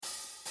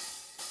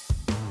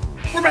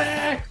We're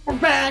back. We're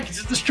back.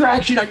 It's a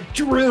distraction. I'm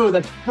Drew.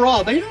 That's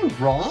Rob. How you doing,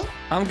 Rob?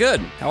 I'm good.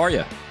 How are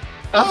you?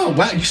 Oh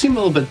wow, you seem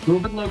a little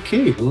bit low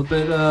key, a little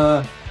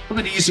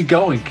bit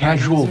easygoing,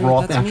 casual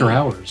Rob after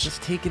hours.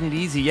 Just taking it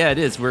easy. Yeah, it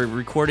is. We're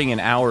recording an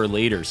hour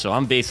later, so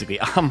I'm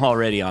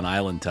already on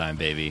island time,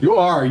 baby. You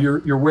are.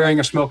 You're wearing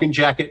a smoking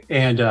jacket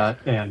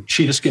and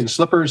cheetah skin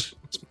slippers.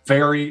 It's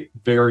very,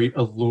 very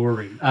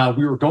alluring.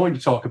 We were going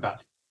to talk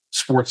about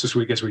sports this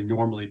week as we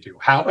normally do.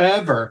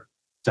 However,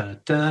 we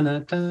have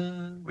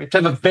to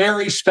have a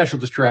very special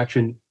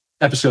distraction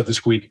episode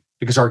this week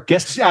because our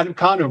guest is Adam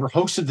Conover,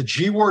 host of The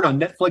G Word on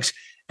Netflix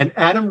and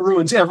Adam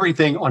Ruins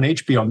Everything on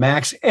HBO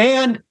Max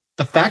and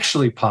the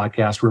Factually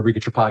podcast, wherever you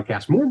get your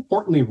podcast. More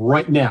importantly,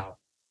 right now,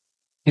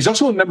 he's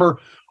also a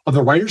member of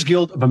the Writers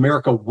Guild of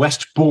America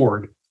West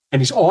Board,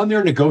 and he's on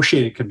their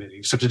negotiating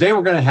committee. So today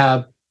we're going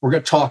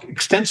to talk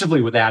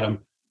extensively with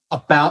Adam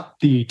about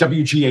the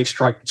WGA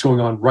strike that's going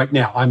on right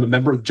now. I'm a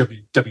member of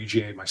the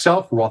WGA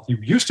myself. Roth, you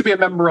used to be a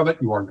member of it.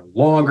 You are no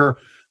longer.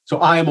 So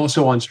I am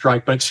also on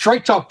strike, but it's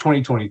Strike Talk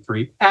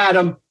 2023.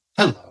 Adam,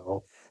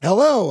 hello.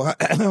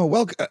 Hello.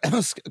 Welcome.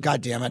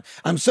 God damn it.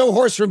 I'm so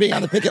hoarse from being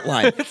on the picket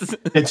line.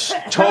 It's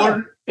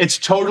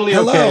totally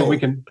Hello.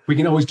 okay. We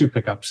can always do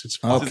pickups. It's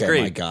fine. Okay,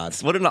 great. my God.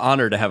 What an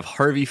honor to have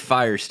Harvey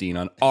Fierstein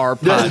on our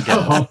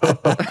podcast.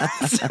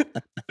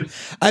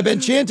 I've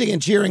been chanting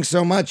and cheering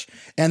so much,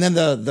 and then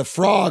the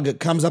frog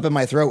comes up in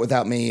my throat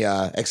without me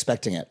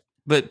expecting it.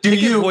 But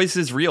picket voice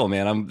is real,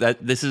 man.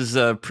 This is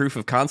proof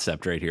of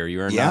concept right here.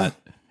 You are not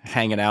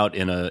hanging out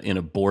in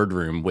a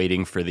boardroom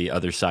waiting for the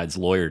other side's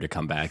lawyer to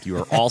come back. You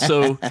are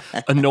also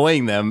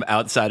annoying them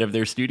outside of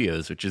their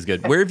studios, which is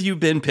good. Where have you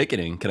been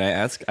picketing? Can I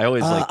ask? I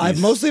always like these. I've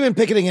mostly been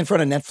picketing in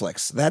front of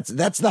Netflix.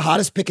 That's the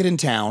hottest picket in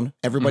town.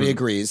 Everybody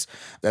agrees.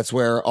 That's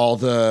where all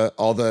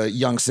the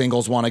young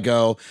singles want to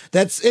go.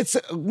 It's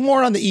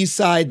more on the east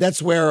side. That's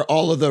where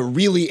all of the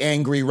really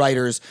angry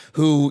writers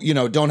who,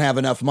 don't have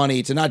enough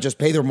money to not just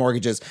pay their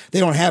mortgages. They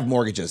don't have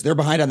mortgages. They're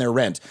behind on their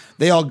rent.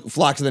 They all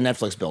flock to the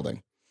Netflix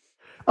building.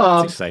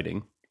 It's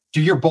exciting.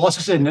 Do your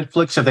bosses at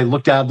Netflix, have they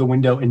looked out of the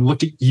window and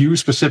looked at you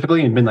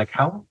specifically and been like,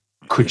 how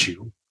could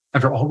you,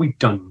 after all we've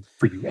done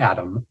for you,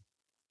 Adam?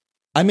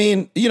 I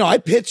mean, I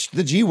pitched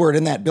the G Word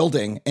in that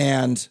building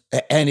and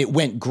it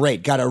went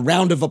great. Got a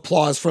round of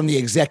applause from the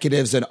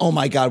executives and oh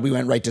my God, we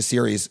went right to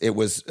series. It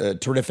was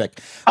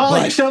terrific.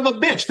 Oh, you son of a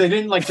bitch. They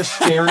didn't just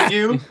stare at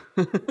you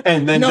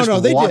and then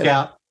they walk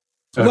out.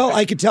 Okay. Well,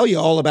 I could tell you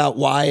all about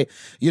why,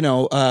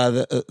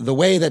 the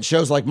way that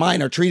shows like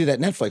mine are treated at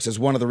Netflix is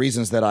one of the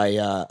reasons that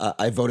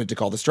I voted to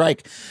call the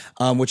strike,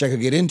 which I could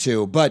get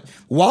into. But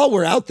while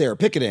we're out there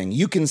picketing,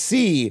 you can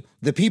see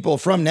the people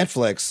from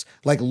Netflix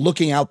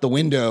looking out the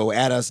window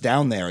at us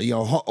down there.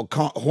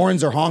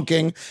 Horns are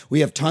honking. We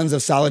have tons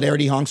of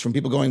solidarity honks from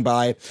people going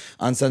by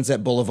on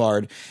Sunset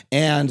Boulevard.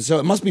 And so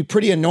it must be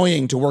pretty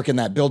annoying to work in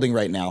that building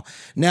right now.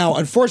 Now,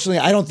 unfortunately,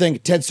 I don't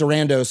think Ted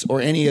Sarandos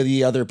or any of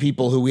the other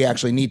people who we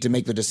actually need to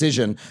make the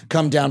decision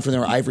come down from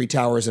their ivory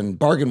towers and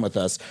bargain with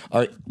us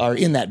are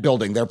in that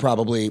building. They're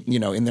probably,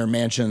 in their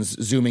mansions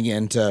zooming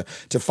in to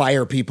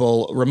fire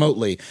people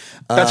remotely.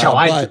 That's how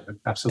I do it.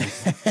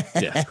 Absolutely.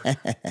 Yeah.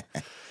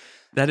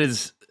 That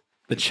is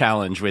the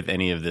challenge with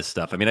any of this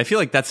stuff. I mean, I feel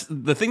like that's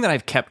the thing that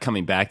I've kept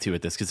coming back to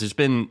with this, because there's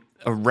been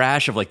a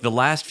rash of the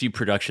last few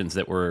productions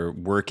that were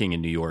working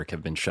in New York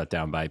have been shut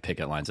down by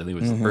picket lines. I think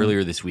it was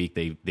earlier this week.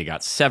 They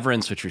got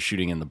Severance, which was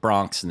shooting in the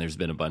Bronx, and there's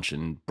been a bunch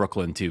in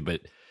Brooklyn too.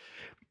 But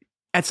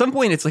at some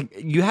point, it's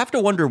you have to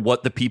wonder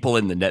what the people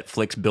in the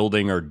Netflix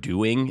building are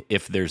doing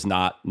if there's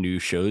not new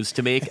shows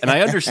to make. And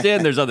I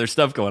understand there's other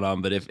stuff going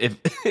on, but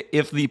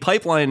if the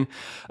pipeline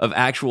of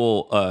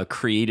actual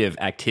creative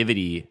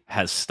activity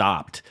has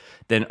stopped,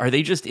 then are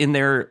they just in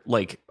there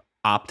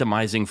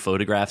optimizing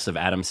photographs of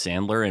Adam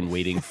Sandler and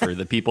waiting for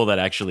the people that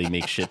actually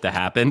make shit to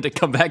happen to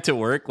come back to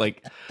work?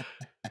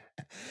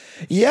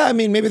 Yeah, I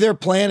mean, maybe they're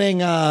planning,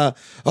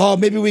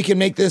 maybe we can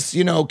make this,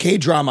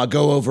 K-drama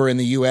go over in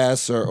the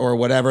U.S. or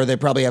whatever. They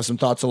probably have some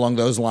thoughts along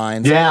those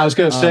lines. Yeah, I was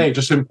going to say,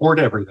 just import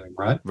everything,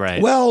 right?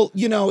 Right. Well,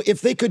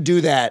 if they could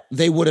do that,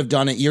 they would have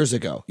done it years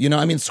ago.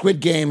 Squid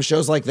Game,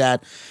 shows like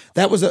that.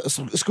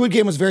 Squid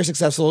Game was very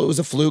successful. It was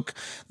a fluke.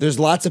 There's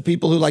lots of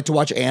people who like to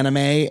watch anime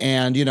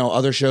and,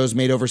 other shows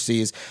made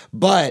overseas.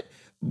 But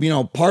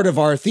part of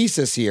our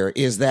thesis here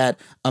is that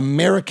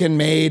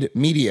American-made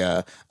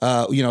media,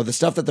 the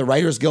stuff that the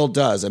Writers Guild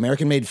does,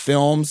 American-made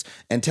films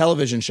and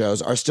television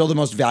shows are still the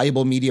most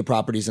valuable media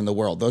properties in the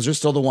world. Those are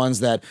still the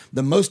ones that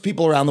the most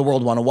people around the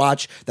world want to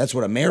watch. That's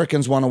what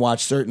Americans want to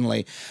watch,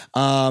 certainly.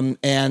 Those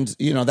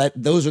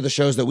are the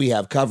shows that we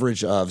have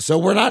coverage of. So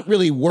we're not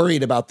really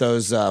worried about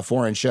those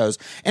foreign shows.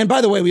 And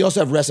by the way, we also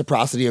have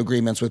reciprocity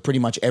agreements with pretty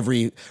much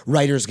every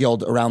Writers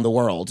Guild around the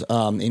world,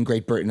 in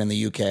Great Britain and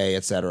the UK,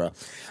 et cetera.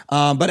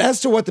 But as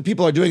to what the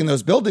people are doing in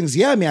those buildings,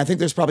 yeah, I mean, I think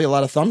there's probably a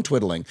lot of thumb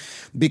twiddling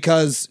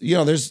because,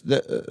 there's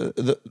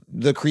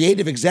the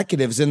creative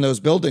executives in those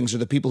buildings are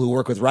the people who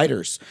work with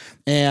writers.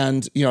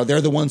 And,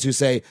 they're the ones who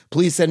say,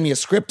 please send me a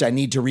script. I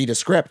need to read a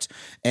script.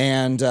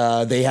 And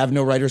they have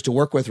no writers to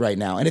work with right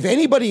now. And if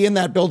anybody in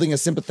that building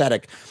is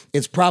sympathetic,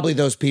 it's probably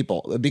those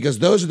people, because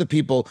those are the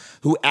people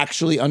who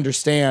actually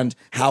understand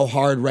how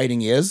hard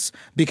writing is,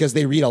 because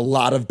they read a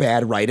lot of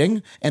bad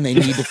writing and they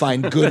need to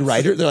find good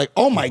writers. They're like,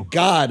 oh my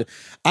God,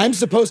 I'm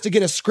supposed to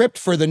get a script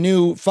for the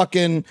new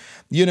fucking,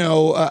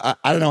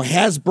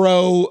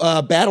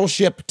 Hasbro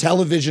Battleship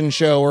television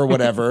show or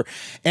whatever.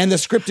 And the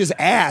script is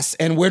ass.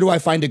 And where do I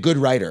find a good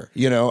writer?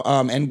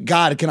 And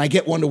God, can I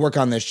get one to work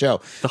on this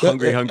show?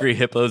 The Hungry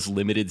Hippos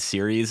limited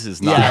series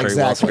is not very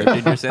well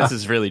scripted. Your sense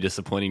is really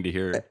disappointing to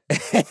hear.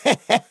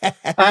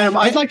 Adam,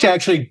 I'd like to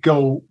actually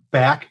go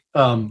back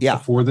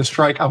before the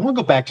strike. I want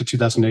to go back to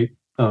 2008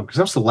 because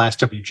that was the last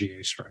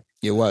WGA strike.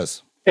 It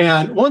was.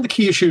 And one of the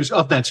key issues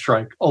of that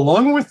strike,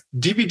 along with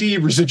DVD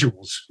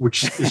residuals,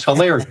 which is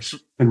hilarious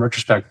in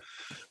retrospect,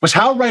 was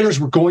how writers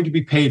were going to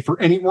be paid for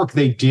any work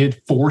they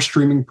did for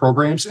streaming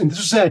programs. And this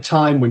was at a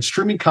time when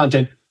streaming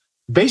content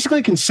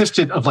basically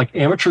consisted of like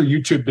amateur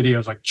YouTube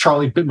videos like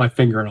Charlie bit my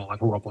finger and all that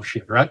horrible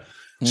shit, right?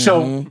 Mm-hmm.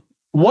 So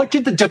what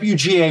did the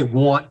WGA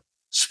want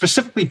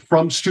specifically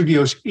from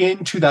studios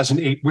in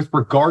 2008 with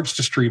regards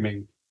to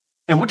streaming?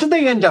 And what did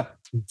they end up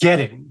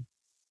getting?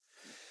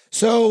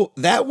 So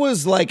that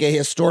was like a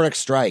historic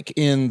strike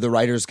in the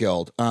Writers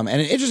Guild. And an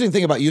interesting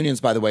thing about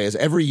unions, by the way, is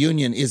every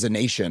union is a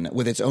nation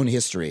with its own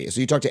history. So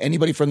you talk to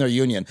anybody from their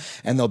union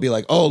and they'll be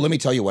like, oh, let me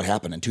tell you what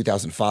happened in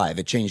 2005.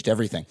 It changed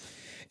everything.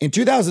 In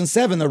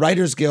 2007, the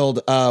Writers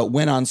Guild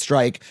went on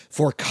strike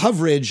for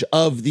coverage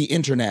of the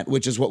internet,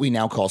 which is what we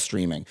now call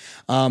streaming.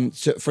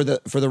 So for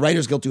the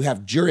Writers Guild to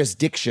have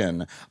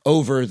jurisdiction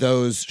over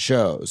those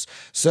shows.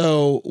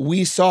 So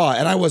we saw,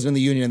 and I wasn't in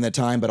the union at the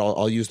time, but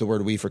I'll use the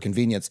word we for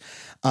convenience.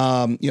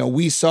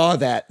 We saw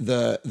that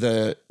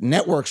the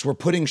networks were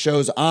putting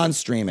shows on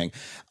streaming.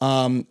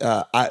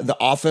 The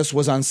Office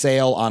was on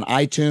sale on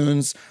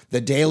iTunes.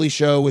 The Daily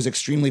Show was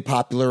extremely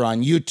popular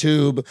on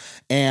YouTube,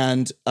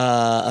 and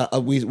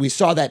we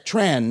saw that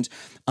trend.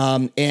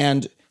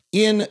 And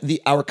in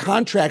our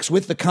contracts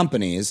with the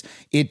companies,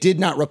 it did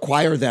not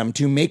require them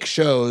to make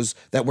shows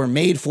that were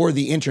made for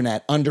the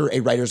internet under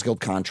a Writers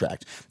Guild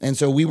contract. And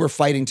so we were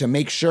fighting to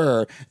make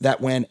sure that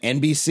when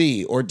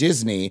NBC or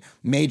Disney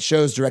made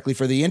shows directly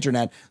for the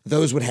internet,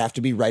 those would have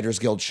to be Writers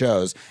Guild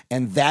shows.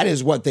 And that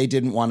is what they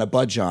didn't want to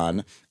budge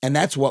on. And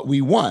that's what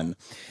we won.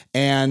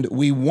 And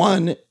we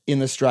won in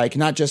the strike.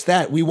 Not just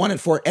that, we won it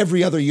for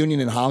every other union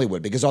in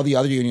Hollywood, because all the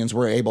other unions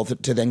were able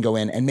to then go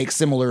in and make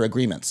similar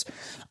agreements.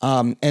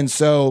 And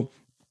so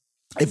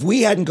if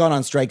we hadn't gone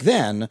on strike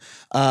then,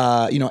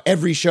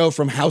 every show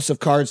from House of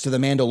Cards to The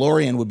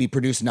Mandalorian would be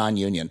produced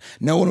non-union.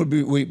 No one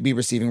would be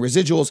receiving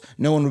residuals.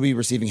 No one would be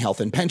receiving health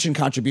and pension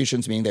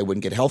contributions, meaning they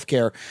wouldn't get health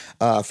care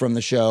from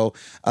the show.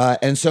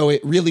 And so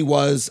it really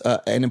was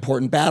an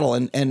important battle.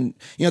 And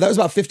that was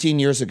about 15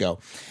 years ago.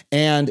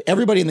 And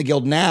everybody in the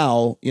guild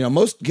now,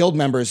 most guild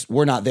members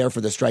were not there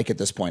for the strike at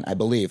this point, I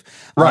believe.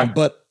 Right.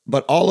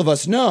 But all of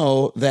us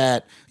know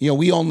that,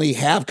 we only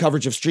have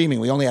coverage of streaming.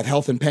 We only have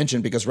health and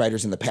pension because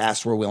writers in the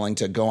past were willing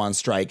to go on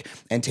strike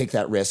and take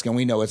that risk. And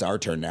we know it's our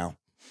turn now.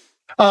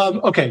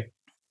 Okay.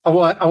 I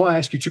want to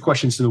ask you two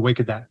questions in the wake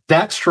of that.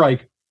 That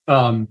strike,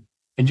 and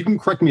you can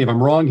correct me if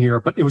I'm wrong here,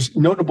 but it was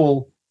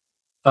notable,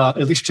 at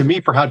least to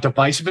me, for how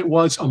divisive it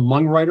was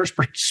among writers,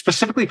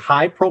 specifically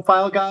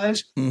high-profile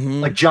guys.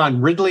 Mm-hmm. Like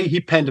John Ridley, he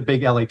penned a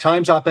big LA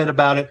Times op-ed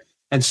about it.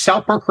 And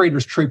South Park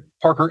creators Trey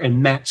Parker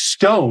and Matt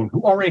Stone,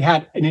 who already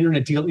had an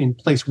internet deal in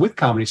place with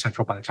Comedy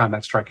Central by the time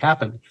that strike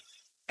happened.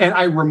 And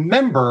I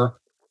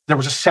remember there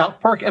was a South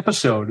Park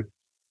episode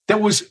that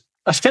was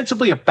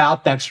ostensibly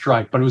about that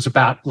strike, but it was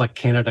about like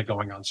Canada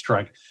going on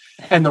strike.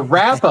 And the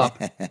wrap up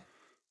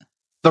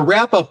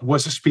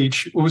was a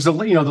speech. It was the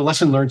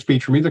lesson learned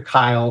speech from either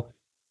Kyle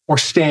or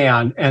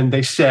Stan. And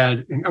they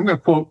said, and I'm going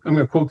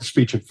to quote the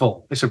speech in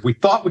full. They said, "We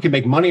thought we could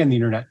make money on the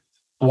internet.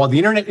 But while the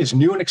internet is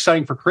new and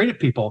exciting for creative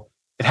people,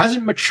 it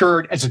hasn't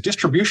matured as a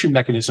distribution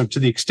mechanism to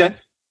the extent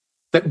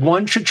that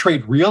one should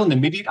trade real and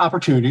immediate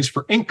opportunities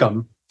for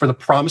income for the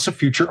promise of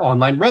future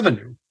online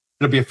revenue.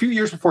 It'll be a few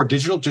years before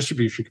digital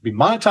distribution can be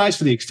monetized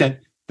to the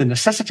extent that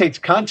necessitates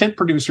content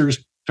producers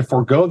to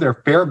forego their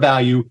fair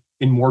value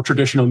in more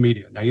traditional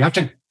media." Now you have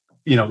to,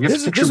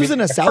 this was in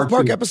a South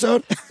Park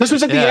episode. This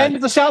was at the end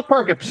of the South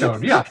Park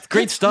episode. Yeah.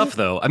 Great stuff,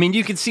 though. I mean,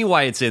 you can see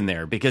why it's in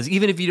there, because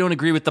even if you don't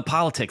agree with the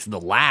politics, the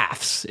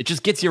laughs, it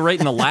just gets you right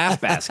in the laugh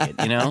basket,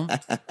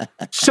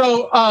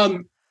 So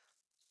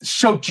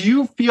do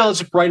you feel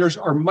as if writers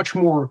are much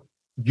more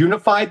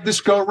unified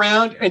this go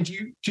around? And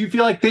do you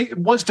feel like it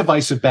was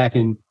divisive back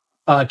in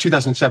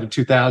 2007,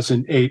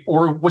 2008,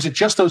 or was it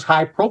just those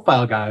high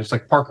profile guys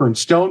like Parker and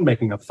Stone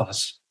making a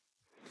fuss?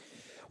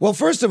 Well,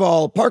 first of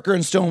all, Parker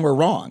and Stone were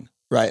wrong.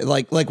 right?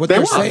 Like what They they're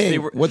were.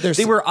 saying.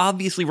 They were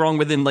obviously wrong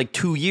within like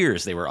 2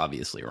 years. They were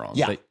obviously wrong.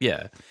 Yeah. But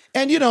yeah.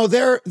 And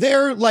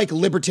they're like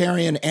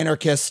libertarian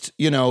anarchist,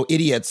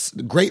 idiots,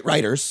 great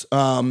writers.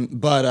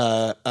 But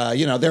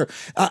they're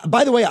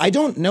by the way, I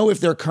don't know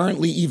if they're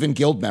currently even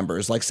guild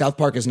members. Like South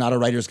Park is not a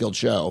Writers Guild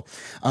show.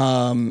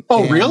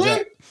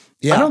 Really?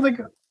 Yeah. I don't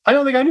think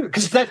I knew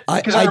because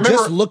I remember,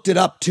 just looked it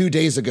up 2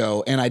 days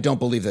ago, and I don't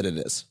believe that it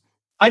is.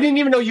 I didn't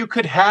even know you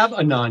could have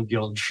a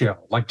non-guild show.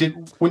 Like,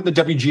 wouldn't the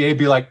WGA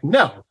be like,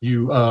 no,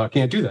 you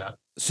can't do that?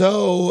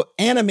 So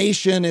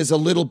animation is a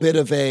little bit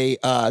of a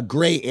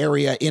gray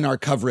area in our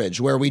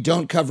coverage, where we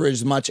don't cover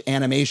as much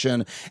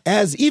animation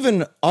as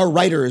even our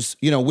writers,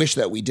 wish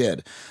that we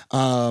did.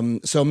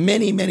 So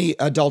many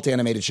adult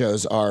animated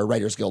shows are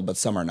Writers Guild, but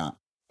some are not.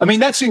 I mean,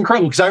 that's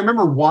incredible because I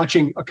remember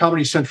watching a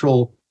Comedy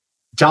Central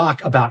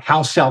doc about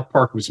how South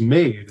Park was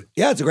made.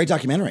 Yeah, it's a great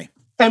documentary.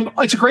 And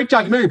it's a great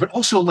documentary, but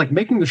also like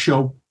making the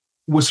show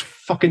was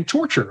fucking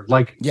torture.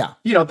 Like, yeah,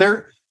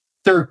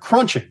 they're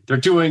crunching. They're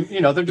doing,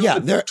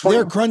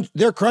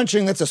 they're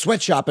crunching. That's a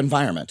sweatshop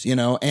environment,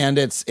 and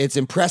it's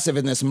impressive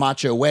in this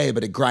macho way,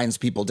 but it grinds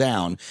people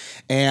down.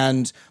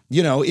 And,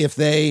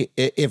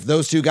 if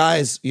those two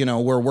guys,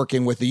 were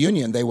working with the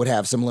union, they would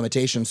have some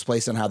limitations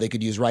placed on how they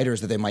could use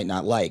writers that they might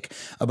not like.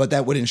 But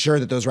that would ensure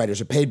that those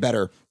writers are paid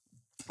better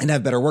and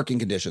have better working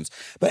conditions.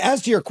 But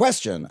as to your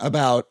question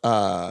about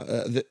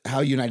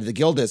how united the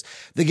Guild is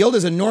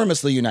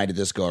enormously united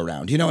this go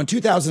around. In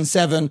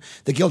 2007,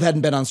 the Guild hadn't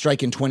been on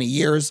strike in 20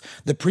 years.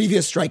 The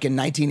previous strike in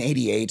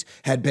 1988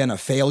 had been a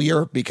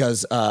failure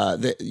because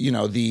the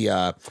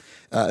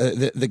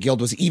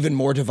Guild was even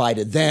more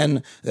divided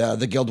then.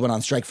 The Guild went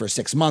on strike for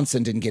 6 months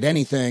and didn't get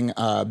anything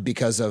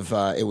because of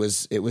it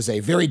was a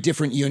very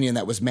different union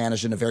that was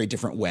managed in a very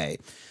different way.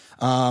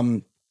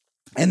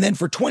 And then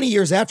for 20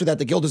 years after that,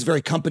 the Guild was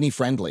very company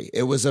friendly.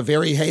 It was a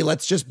very, hey,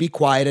 let's just be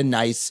quiet and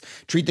nice,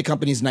 treat the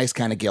companies nice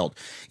kind of Guild.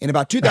 In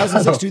about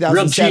 2006, 2007.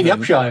 Real Gene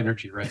Upshaw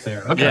energy right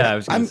there. Okay. Yeah, I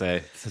was going to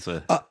say.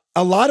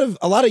 A lot of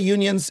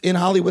unions in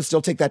Hollywood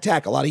still take that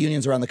tack. A lot of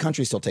unions around the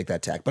country still take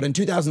that tack. But in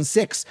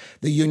 2006,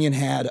 the union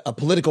had a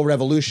political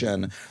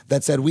revolution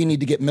that said we need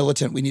to get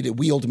militant, we need to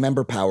wield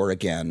member power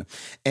again.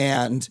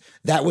 And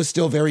that was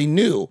still very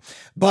new.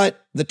 But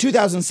the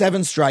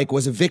 2007 strike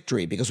was a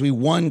victory because we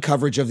won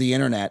coverage of the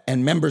internet,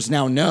 and members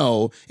now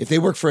know if they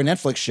work for a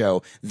Netflix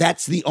show,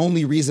 that's the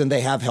only reason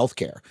they have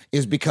healthcare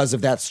is because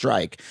of that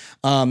strike.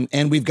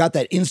 And we've got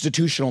that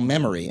institutional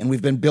memory, and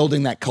we've been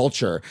building that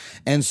culture.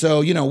 And so,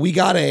 we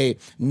got a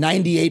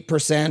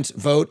 98%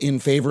 vote in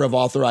favor of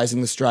authorizing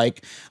the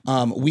strike.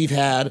 We've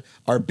had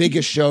our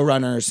biggest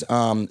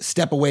showrunners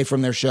step away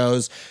from their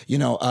shows.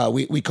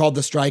 We called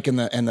the strike, and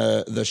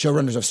the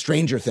showrunners of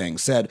Stranger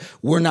Things said,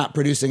 we're not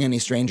producing any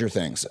Stranger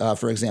Things.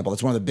 For example,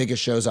 it's one of the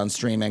biggest shows on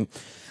streaming.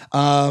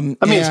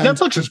 It's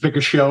Netflix's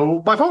biggest show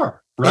by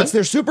far, right? It's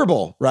their Super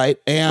Bowl, right?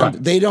 And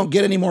they don't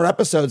get any more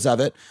episodes of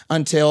it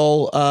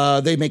until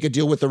they make a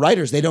deal with the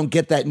writers. They don't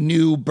get that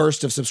new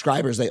burst of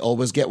subscribers they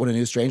always get when a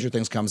new Stranger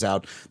Things comes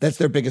out. That's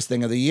their biggest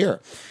thing of the year.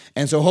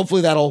 And so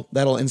hopefully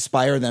that'll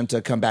inspire them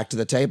to come back to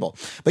the table.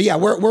 But yeah,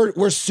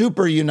 we're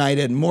super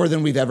united, more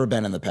than we've ever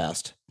been in the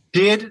past.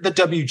 Did the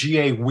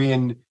WGA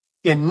win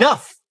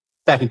enough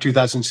back in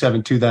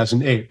 2007,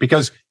 2008?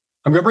 Because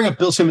I'm going to bring up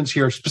Bill Simmons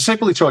here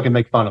specifically so I can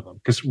make fun of him.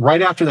 Because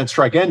right after that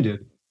strike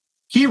ended,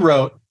 he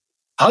wrote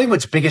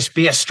Hollywood's biggest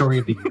BS story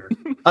of the year,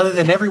 other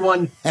than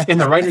everyone in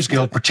the Writers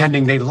Guild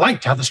pretending they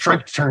liked how the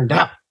strike turned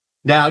out.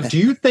 Now, do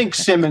you think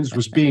Simmons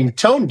was being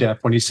tone deaf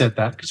when he said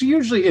that? Because he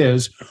usually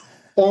is.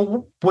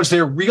 Or was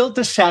there real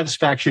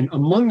dissatisfaction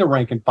among the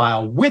rank and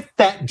file with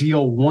that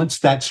deal once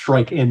that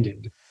strike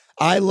ended?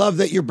 I love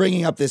that you're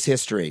bringing up this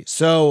history.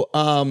 So,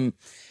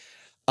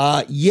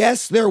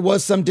 yes, there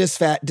was some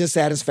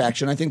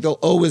dissatisfaction. I think there'll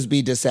always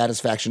be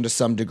dissatisfaction to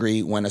some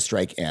degree when a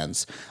strike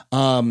ends.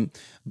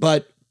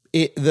 But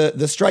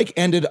the strike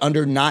ended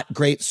under not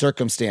great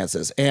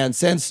circumstances. And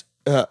since,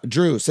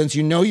 Drew, since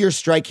you know your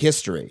strike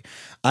history,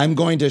 I'm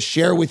going to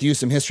share with you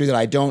some history that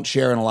I don't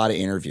share in a lot of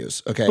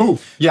interviews. Okay. Ooh,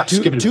 yeah.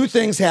 Two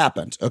things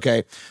happened.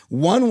 Okay.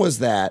 One was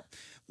that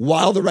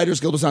while the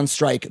Writers Guild was on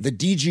strike, the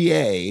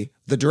DGA,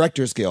 the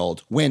Directors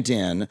Guild, went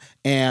in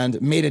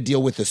and made a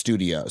deal with the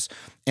studios.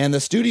 And the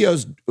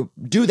studios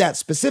do that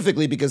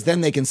specifically because then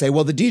they can say,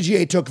 well, the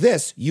DGA took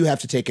this, you have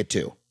to take it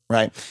too.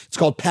 Right. It's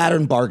called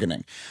pattern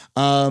bargaining.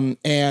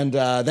 That's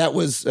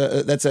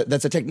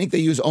a technique they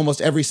use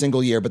almost every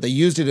single year, but they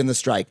used it in the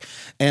strike.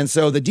 And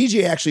so the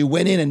DGA actually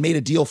went in and made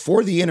a deal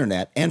for the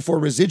internet and for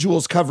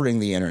residuals covering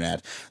the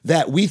internet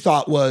that we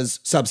thought was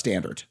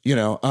substandard,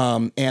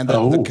 and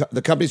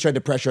the companies tried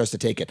to pressure us to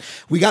take it.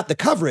 We got the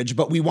coverage,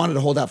 but we wanted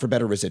to hold out for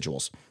better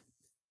residuals.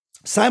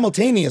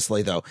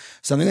 Simultaneously, though,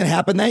 something that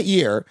happened that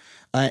year,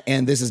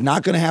 and this is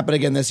not going to happen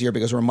again this year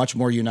because we're much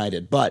more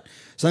united. But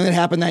something that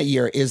happened that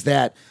year is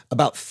that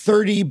about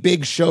 30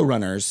 big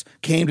showrunners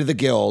came to the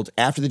Guild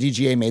after the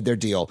DGA made their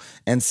deal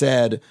and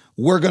said,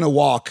 we're going to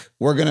walk.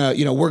 We're going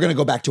to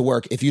go back to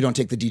work if you don't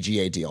take the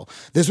DGA deal.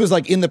 This was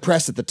like in the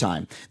press at the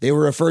time. They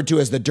were referred to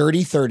as the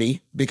Dirty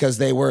 30 because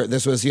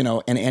this was,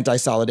 an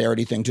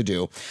anti-solidarity thing to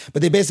do.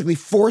 But they basically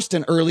forced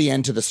an early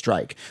end to the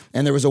strike.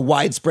 And there was a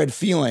widespread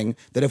feeling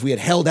that if we had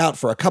held out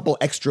for a couple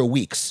extra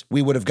weeks,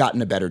 we would have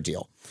gotten a better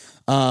deal.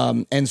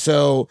 But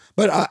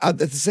at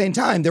the same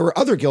time, there were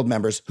other Guild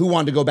members who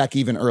wanted to go back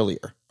even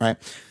earlier, right?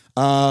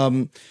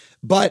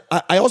 But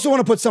I also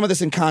want to put some of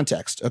this in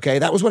context, okay?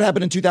 That was what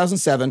happened in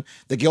 2007.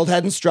 The Guild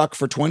hadn't struck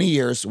for 20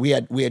 years. We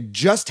had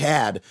just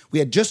tried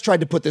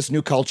to put this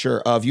new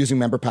culture of using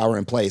member power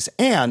in place.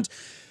 And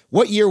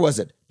what year was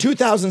it?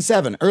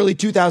 2007, early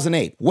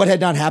 2008. What had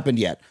not happened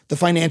yet? The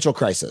financial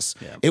crisis.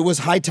 Yeah. It was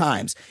high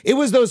times. It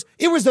was those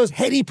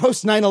heady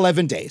post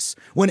 9/11 days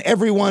when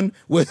everyone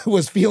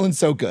was feeling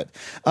so good.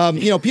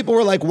 People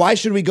were like, why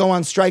should we go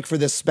on strike for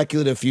this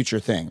speculative future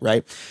thing,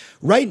 right?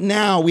 Right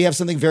now, we have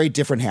something very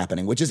different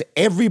happening, which is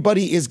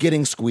everybody is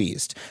getting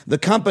squeezed. The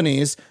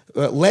companies,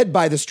 led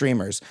by the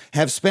streamers,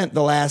 have spent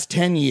the last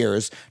 10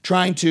 years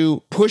trying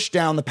to push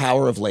down the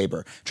power of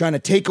labor, trying to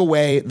take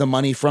away the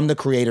money from the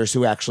creators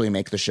who actually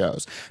make the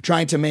shows,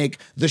 trying to make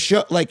the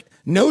show, like,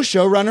 no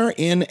showrunner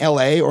in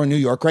LA or New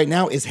York right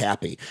now is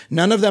happy.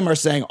 None of them are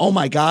saying, oh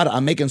my God,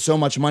 I'm making so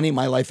much money.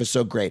 My life is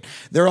so great.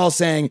 They're all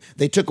saying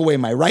they took away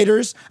my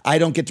writers. I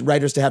don't get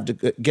writers to have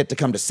to get to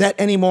come to set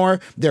anymore.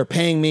 They're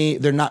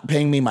not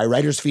paying me my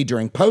writer's fee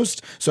during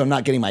post. So I'm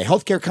not getting my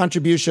healthcare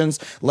contributions.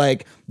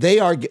 Like they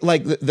are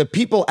like the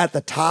people at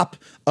the top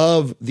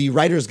of the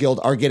Writers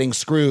Guild are getting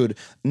screwed.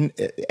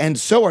 And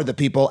so are the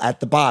people at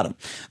the bottom.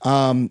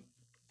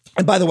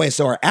 And by the way,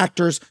 so are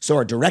actors, so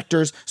are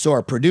directors, so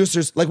are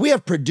producers. Like we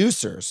have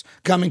producers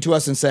coming to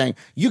us and saying,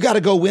 you got to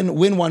go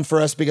win one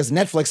for us because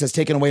Netflix has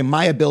taken away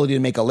my ability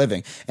to make a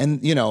living. And,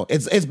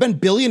 it's been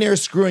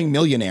billionaires screwing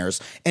millionaires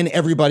and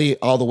everybody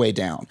all the way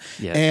down.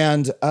 Yeah.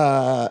 And,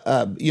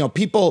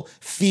 people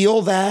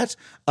feel that.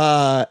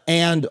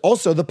 And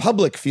also the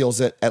public feels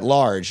it at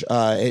large.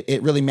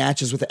 It really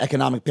matches with the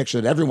economic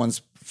picture that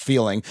everyone's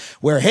feeling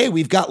where, hey,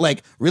 we've got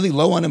like really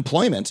low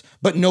unemployment,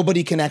 but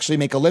nobody can actually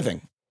make a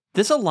living.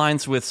 This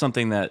aligns with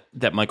something that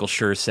Michael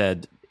Schur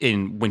said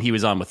when he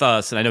was on with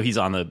us, and I know he's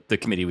on the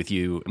committee with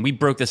you, and we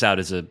broke this out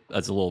as a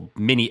little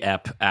mini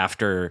ep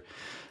after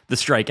the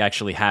strike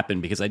actually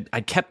happened, because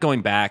I kept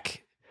going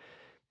back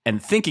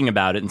and thinking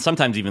about it, and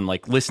sometimes even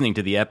like listening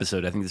to the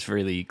episode. I think it's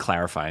really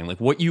clarifying,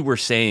 like what you were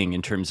saying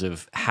in terms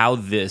of how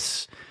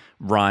this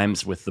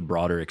rhymes with the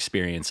broader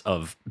experience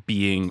of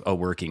being a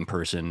working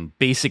person,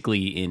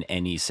 basically in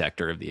any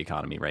sector of the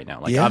economy right now.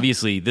 Like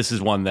obviously, this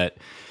is one that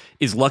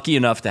is lucky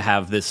enough to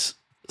have this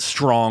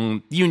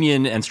strong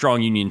union and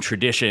strong union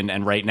tradition,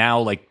 and right now,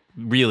 like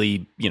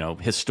really,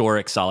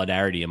 historic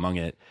solidarity among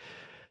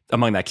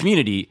that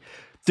community.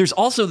 There's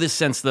also this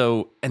sense,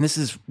 though, and this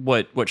is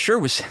what Schur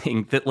was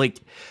saying, that like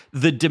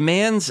the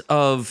demands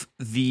of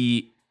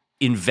the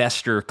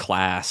investor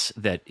class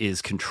that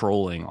is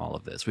controlling all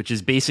of this, which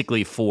is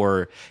basically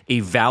for a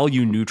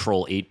value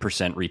neutral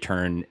 8%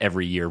 return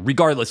every year,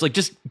 regardless, like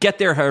just get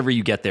there however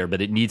you get there,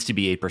 but it needs to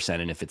be 8%.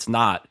 And if it's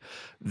not,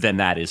 then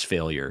that is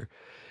failure.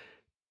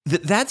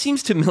 That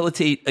seems to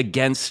militate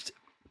against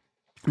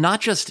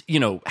not just,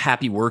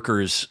 happy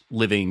workers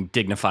living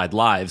dignified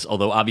lives,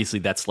 although obviously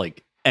that's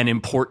like an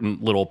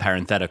important little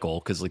parenthetical,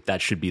 because like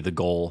that should be the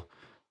goal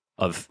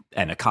of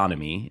an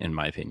economy, in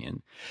my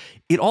opinion.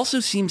 It also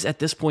seems at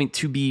this point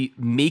to be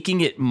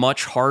making it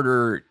much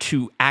harder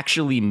to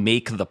actually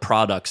make the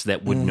products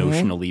that would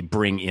notionally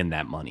bring in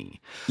that money.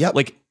 Yep.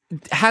 Like,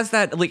 how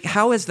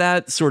has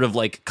that sort of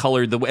like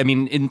colored the way? I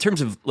mean, in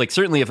terms of like,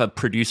 certainly if a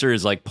producer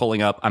is like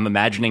pulling up, I'm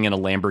imagining in a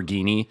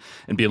Lamborghini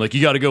and being like,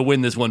 you got to go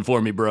win this one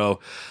for me, bro.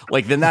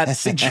 Like, then that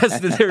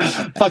suggests that there's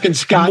fucking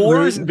Scott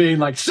Rudin being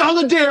like,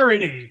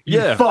 solidarity.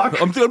 Yeah.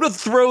 Fuck. I'm going to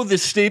throw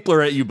this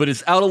stapler at you, but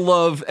it's out of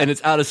love and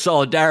it's out of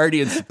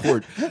solidarity and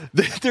support.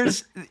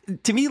 There's,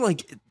 to me,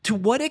 like, to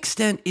what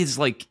extent is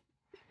like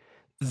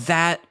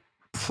that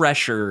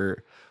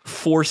pressure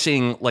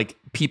forcing like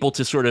people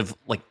to sort of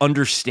like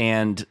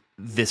understand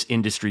this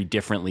industry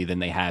differently than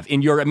they have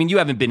in your, I mean, you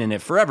haven't been in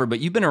it forever,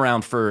 but you've been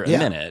around for a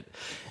minute.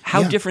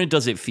 How different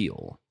does it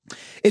feel?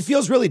 It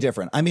feels really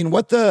different. I mean,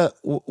 what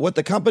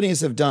the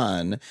companies have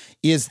done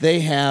is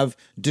they have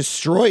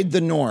destroyed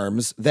the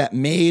norms that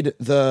made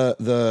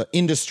the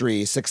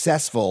industry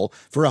successful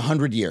for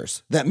 100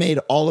 years, that made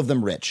all of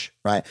them rich,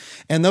 right?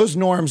 And those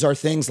norms are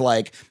things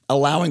like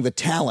allowing the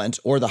talent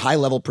or the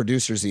high-level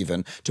producers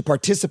even to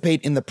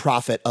participate in the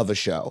profit of a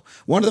show.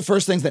 One of the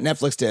first things that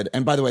Netflix did,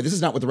 and by the way, this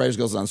is not what the Writers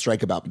Guild is on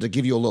strike about, but to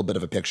give you a little bit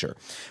of a picture,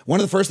 one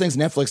of the first things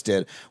Netflix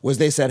did was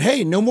they said,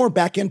 hey, no more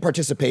back-end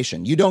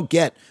participation. You don't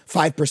get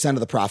 5% of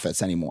the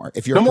profits anymore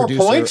if you're a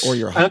producer or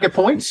you're I don't get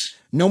points.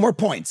 No more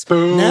points.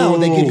 Boom. Now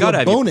they give you gotta a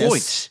have your bonus.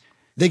 points.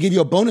 They give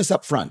you a bonus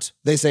up front.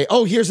 They say,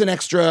 oh, here's an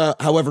extra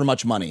however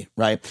much money,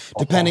 right?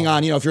 Depending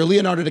on, if you're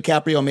Leonardo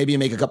DiCaprio, maybe you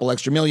make a couple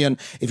extra million.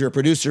 If you're a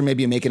producer,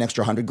 maybe you make an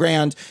extra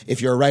 $100,000.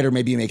 If you're a writer,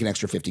 maybe you make an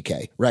extra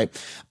 $50K, right?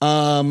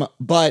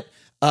 But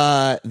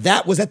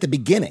that was at the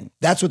beginning.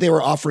 That's what they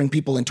were offering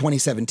people in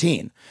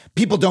 2017.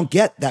 People don't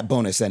get that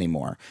bonus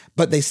anymore,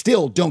 but they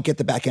still don't get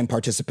the back end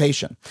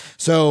participation.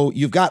 So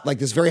you've got like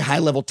this very high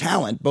level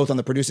talent, both on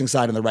the producing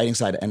side and the writing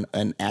side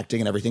and acting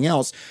and everything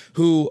else,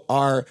 who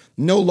are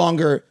no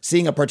longer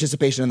seeing a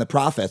participation in the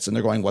profits, and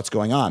they're going, what's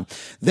going on?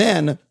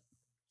 Then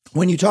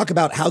when you talk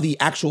about how the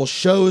actual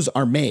shows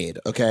are made,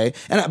 okay?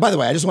 And by the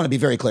way, I just want to be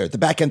very clear. The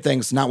back end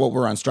thing's not what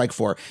we're on strike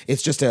for.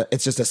 It's just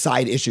a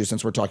side issue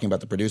since we're talking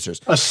about the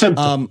producers. A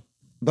symptom.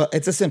 But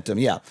it's a symptom,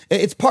 yeah.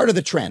 It's part of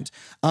the trend.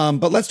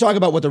 But let's talk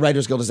about what the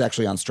Writers Guild is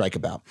actually on strike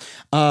about.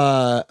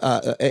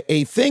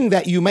 A thing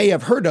that you may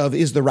have heard of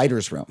is the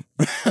writer's room,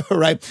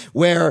 right?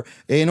 Where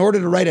in order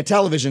to write a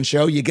television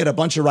show, you get a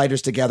bunch of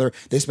writers together.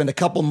 They spend a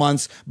couple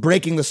months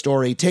breaking the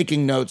story,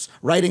 taking notes,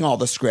 writing all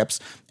the scripts.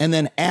 And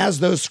then as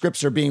those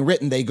scripts are being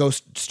written, they go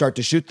start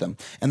to shoot them.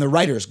 And the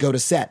writers go to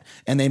set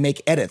and they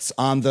make edits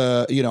on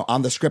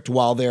the script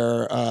while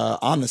they're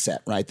on the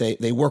set, right?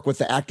 They work with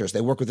the actors.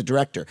 They work with the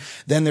director.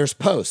 Then there's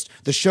post.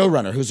 The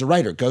showrunner, who's a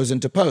writer, goes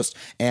into post,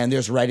 and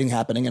there's writing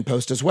happening in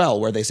post as well,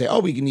 where they say, oh,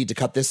 we need to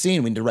cut this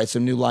scene. We need to write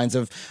some new lines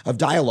of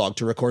dialogue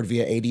to record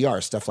via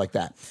ADR, stuff like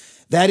that.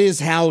 That is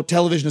how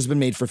television has been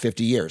made for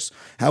 50 years.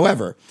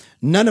 However,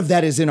 none of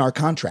that is in our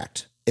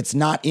contract. It's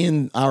not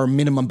in our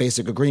minimum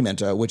basic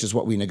agreement, which is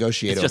what we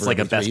negotiate over. It's just like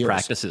a best years.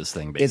 Practices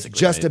thing, basically. It's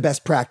just right? a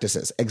best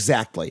practices.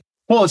 Exactly.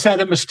 Well, is that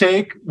a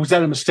mistake? Was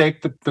that a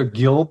mistake that the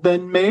guild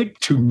then made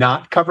to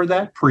not cover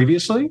that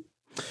previously?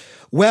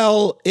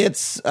 Well,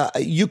 it's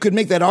you could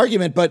make that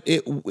argument, but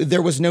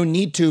there was no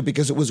need to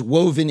because it was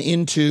woven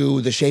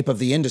into the shape of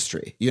the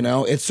industry.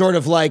 It's sort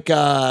of like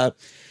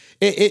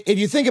if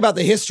you think about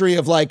the history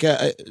of like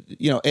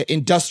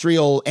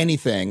industrial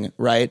anything,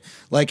 right?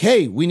 Like,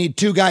 hey, we need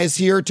two guys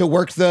here to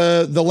work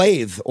the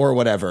lathe or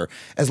whatever.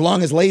 As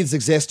long as lathes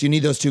exist, you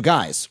need those two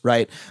guys,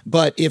 right?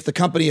 But if the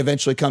company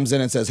eventually comes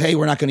in and says, hey,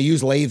 we're not going to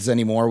use lathes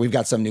anymore, we've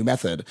got some new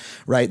method,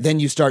 right? Then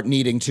you start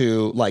needing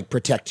to like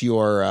protect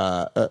your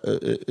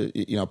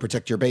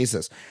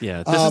bases.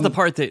 Yeah, this is the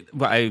part that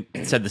I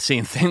said the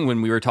same thing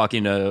when we were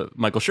talking to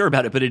Michael Schur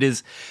about it, but it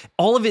is,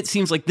 all of it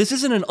seems like this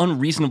isn't an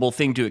unreasonable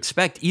thing to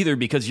expect either,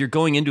 because you're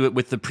going into it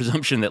with the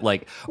presumption that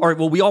like, all right,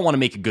 well, we all want to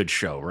make a good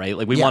show, right?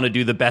 Like we want to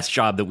do the best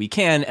job that we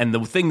can. And the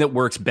thing that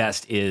works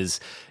best is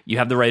you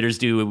have the writers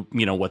do,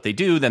 what they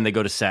do, then they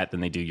go to set, then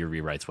they do your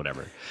rewrites,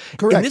 whatever.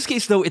 Correct. In this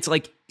case, though, it's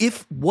like,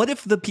 what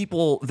if the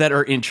people that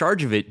are in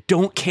charge of it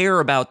don't care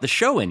about the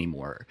show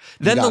anymore?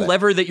 Then the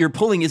lever that you're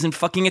pulling isn't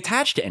fucking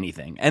attached to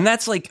anything. And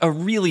that's like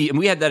and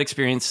we had that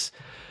experience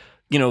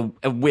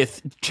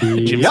with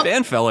Jim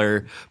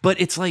Spanfeller, but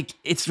it's like,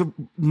 it's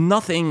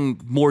nothing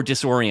more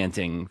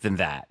disorienting than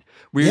that.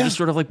 Where you're just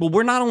sort of like, well,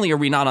 not only are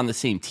we not on the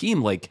same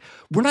team, like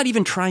we're not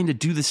even trying to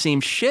do the same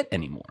shit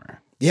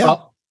anymore. Yeah.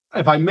 Well,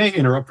 if I may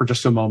interrupt for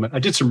just a moment, I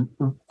did some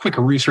quick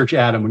research,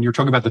 Adam, when you're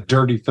talking about the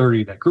Dirty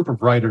 30, that group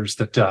of writers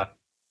that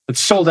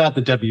sold out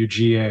the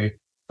WGA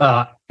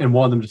and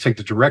wanted them to take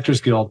the Directors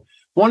Guild.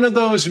 One of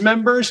those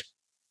members,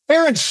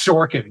 Aaron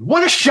Sorkin.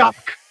 What a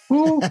shock.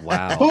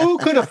 Wow. Who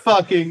could have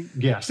fucking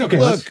guessed? Okay,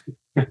 look,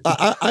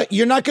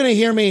 you're not going to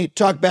hear me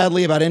talk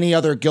badly about any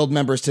other guild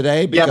members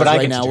today because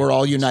right now we're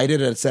all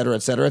united, et cetera,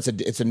 et cetera.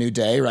 It's a new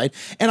day, right?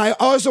 And I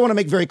also want to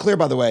make very clear,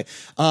 by the way,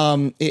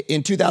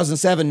 in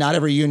 2007, not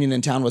every union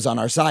in town was on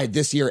our side.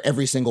 This year,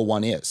 every single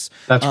one is.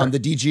 That's right. The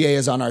DGA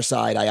is on our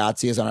side.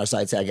 IATSE is on our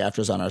side. SAG-AFTRA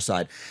is on our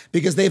side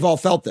because they've all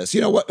felt this.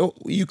 You know what?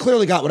 You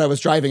clearly got what I was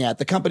driving at.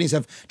 The companies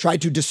have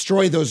tried to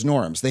destroy those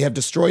norms. They have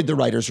destroyed the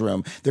writer's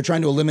room. They're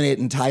trying to eliminate it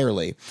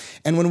entirely.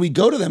 And when we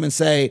go to them and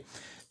say,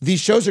 these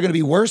shows are going to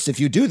be worse if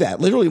you do that.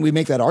 Literally, we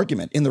make that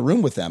argument in the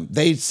room with them.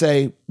 They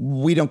say,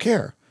 we don't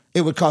care.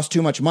 It would cost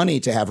too much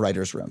money to have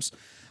writers' rooms.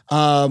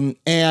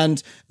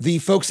 And the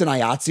folks in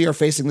IATSE are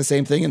facing the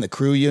same thing in the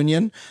crew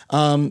union.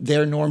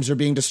 Their norms are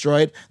being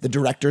destroyed. The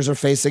directors are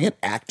facing it.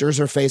 Actors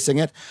are facing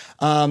it.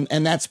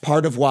 And that's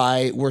part of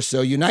why we're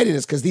so united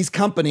is because these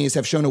companies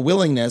have shown a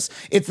willingness.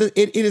 It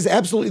is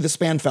absolutely the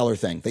Spanfeller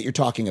thing that you're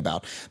talking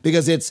about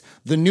because it's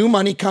the new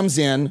money comes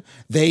in.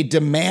 They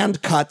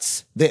demand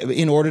cuts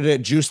in order to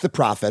juice the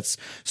profits.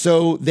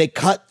 So they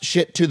cut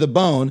shit to the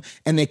bone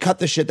and they cut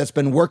the shit that's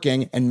been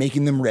working and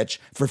making them rich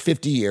for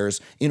 50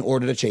 years in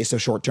order to chase a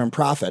short-term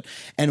profit.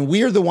 And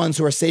we're the ones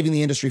who are saving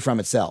the industry from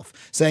itself,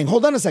 saying,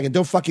 hold on a second,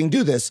 don't fucking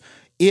do this.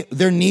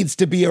 There needs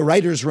to be a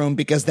writer's room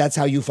because that's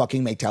how you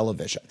fucking make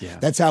television. Yeah.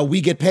 That's how we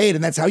get paid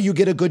and that's how you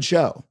get a good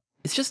show.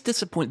 It's just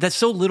disappointing. That's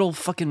so little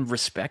fucking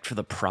respect for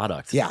the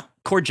product. Yeah.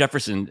 Cord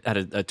Jefferson had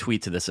a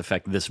tweet to this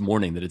effect this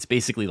morning that it's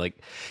basically like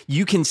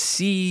you can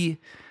see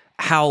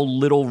how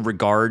little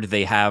regard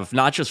they have,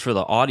 not just for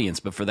the audience,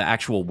 but for the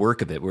actual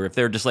work of it. Where if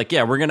they're just like,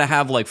 yeah, we're going to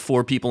have like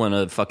 4 people in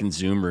a fucking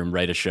Zoom room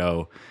write a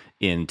show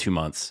in 2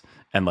 months.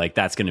 And like,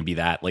 that's going to be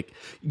that. Like,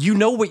 you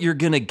know what you're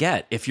going to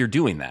get if you're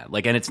doing that.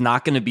 Like, and it's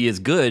not going to be as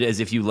good as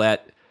if you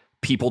let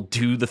people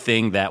do the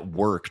thing that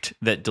worked,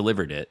 that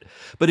delivered it.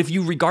 But if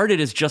you regard it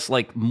as just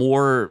like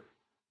more,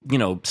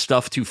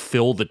 stuff to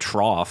fill the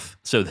trough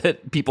so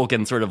that people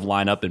can sort of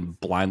line up and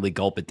blindly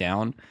gulp it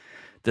down,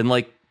 then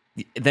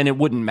it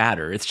wouldn't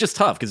matter. It's just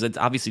tough because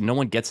obviously no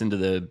one gets into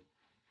the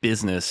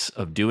business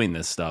of doing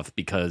this stuff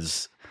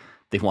because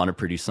they want to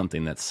produce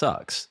something that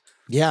sucks.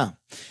 Yeah.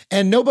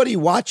 And nobody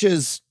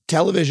watches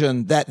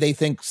television that they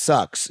think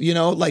sucks.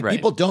 Right.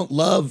 People don't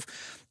love...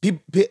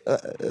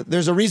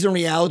 there's a reason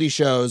reality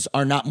shows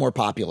are not more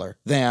popular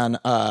than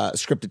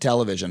scripted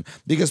television,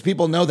 because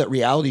people know that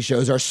reality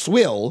shows are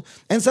swill,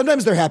 and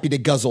sometimes they're happy to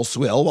guzzle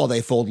swill while they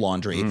fold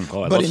laundry.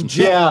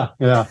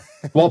 Yeah,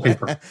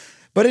 wallpaper.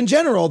 But in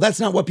general,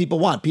 that's not what people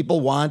want. People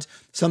want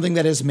something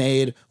that is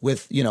made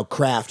with,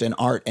 craft and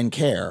art and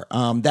care.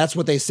 That's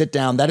what they sit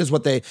down. That is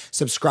what they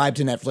subscribe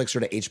to Netflix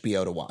or to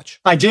HBO to watch.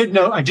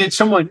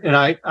 Someone, and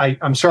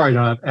I'm sorry I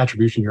don't have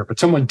attribution here, but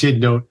someone did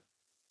note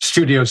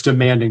studios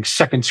demanding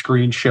second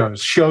screen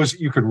shows that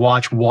you could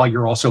watch while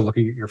you're also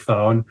looking at your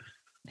phone,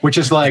 which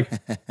is like,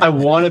 I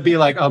want to be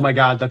like, oh my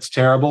God, that's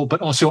terrible.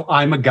 But also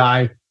I'm a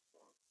guy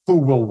who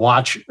will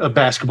watch a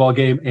basketball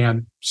game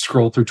and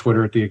scroll through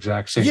Twitter at the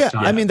exact same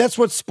time. I mean, that's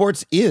what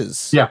sports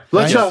is. Yeah.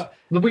 Let's,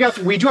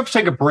 we do have to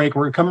take a break.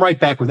 We're going to come right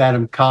back with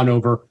Adam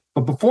Conover.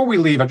 But before we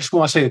leave, I just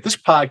want to say that this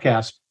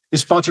podcast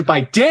is sponsored by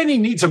Danny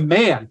Needs a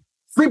Man,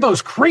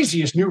 Freebo's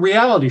craziest new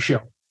reality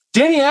show.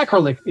 Danny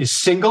Akerlich is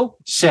single,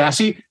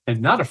 sassy, and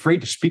not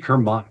afraid to speak her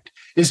mind.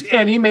 Is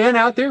any man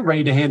out there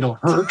ready to handle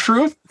her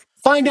truth?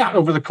 Find out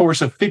over the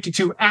course of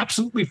 52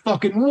 absolutely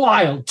fucking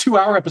wild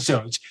 2-hour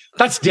episodes.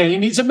 That's Danny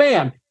Needs a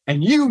Man,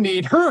 and you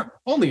need her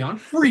only on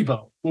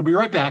Freebo. We'll be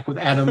right back with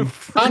Adam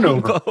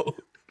Conover.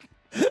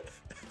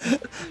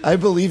 I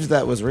believed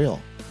that was real.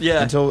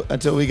 Yeah.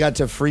 Until we got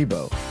to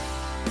Freebo.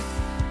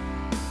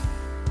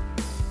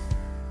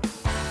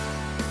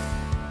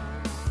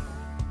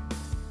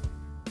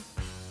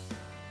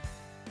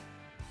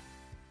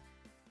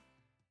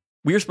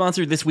 We are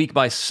sponsored this week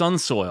by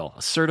Sunsoil,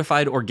 a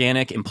certified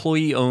organic,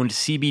 employee-owned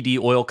CBD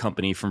oil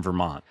company from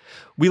Vermont.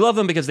 We love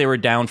them because they were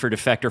down for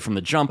Defector from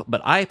the jump, but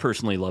I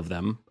personally love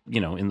them,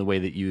 in the way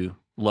that you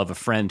love a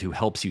friend who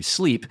helps you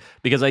sleep,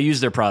 because I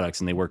use their products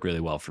and they work really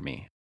well for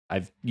me.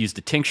 I've used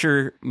a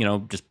tincture,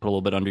 just put a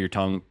little bit under your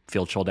tongue,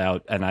 feel chilled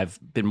out, and I've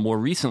been more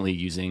recently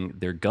using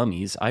their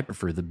gummies. I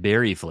prefer the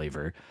berry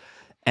flavor.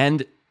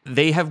 And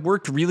they have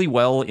worked really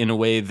well in a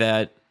way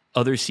that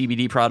other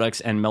CBD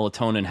products and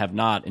melatonin have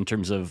not, in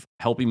terms of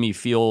helping me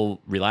feel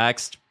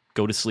relaxed,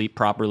 go to sleep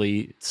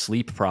properly,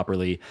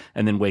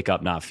 and then wake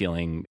up not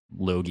feeling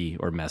logy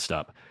or messed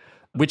up,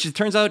 which it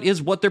turns out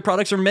is what their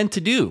products are meant to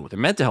do. They're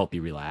meant to help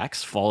you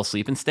relax, fall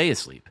asleep, and stay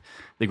asleep.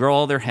 They grow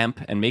all their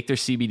hemp and make their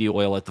CBD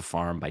oil at the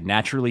farm by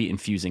naturally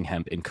infusing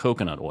hemp in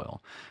coconut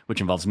oil,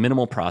 which involves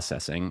minimal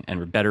processing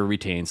and better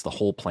retains the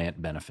whole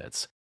plant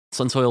benefits.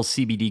 Sunsoil's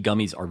CBD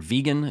gummies are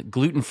vegan,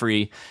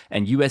 gluten-free,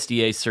 and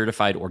USDA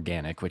certified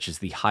organic, which is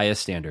the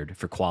highest standard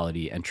for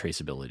quality and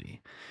traceability.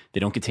 They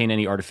don't contain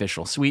any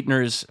artificial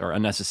sweeteners or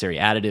unnecessary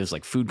additives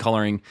like food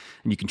coloring,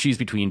 and you can choose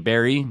between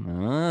berry,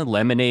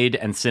 lemonade,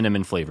 and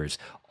cinnamon flavors,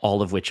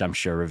 all of which I'm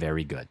sure are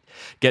very good.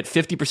 Get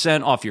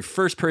 50% off your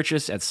first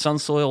purchase at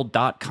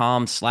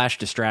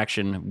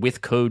sunsoil.com/distraction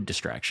with code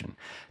distraction.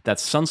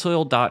 That's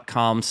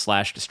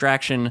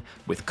sunsoil.com/distraction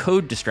with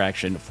code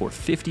distraction for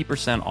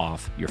 50%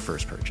 off your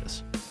first purchase.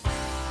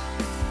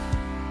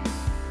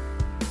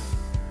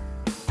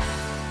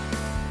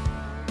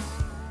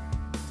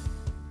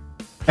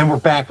 And we're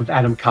back with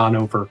Adam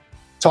Conover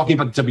talking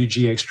about the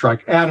WGA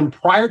strike. Adam,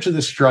 prior to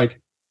this strike,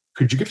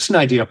 could you give us an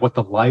idea of what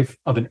the life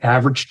of an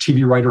average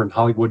TV writer in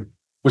Hollywood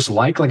was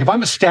like? Like, if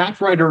I'm a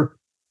staff writer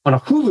on a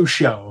Hulu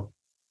show,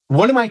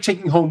 what am I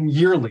taking home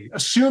yearly?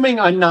 Assuming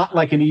I'm not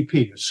like an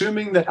EP,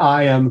 assuming that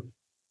I am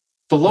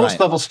the lowest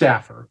level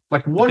staffer.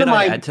 Like, what am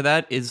I add to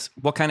that is,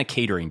 what kind of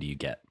catering do you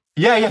get?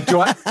 Yeah.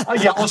 Do I?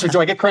 Also, do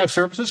I get craft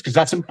services? Because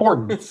that's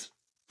important.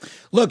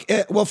 Look,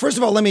 well, first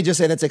of all, let me just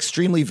say that's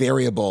extremely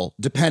variable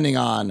depending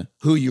on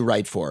who you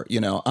write for.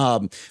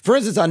 For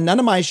instance, on none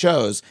of my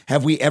shows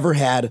have we ever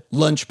had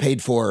lunch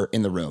paid for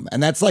in the room.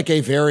 And that's like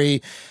a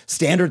very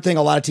standard thing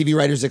a lot of TV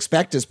writers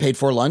expect is paid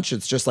for lunch.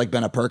 It's just like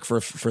been a perk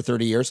for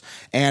 30 years.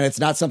 And it's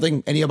not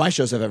something any of my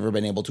shows have ever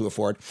been able to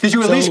afford. Did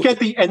you at least get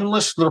the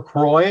endless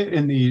LaCroix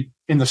in the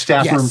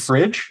staff room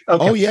fridge?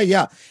 Okay. Oh,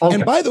 yeah. Okay.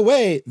 And by the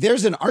way,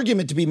 there's an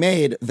argument to be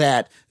made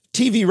that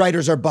TV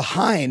writers are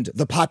behind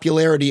the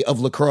popularity of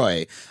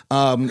LaCroix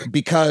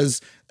because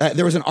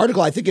there was an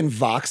article, I think, in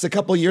Vox a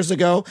couple years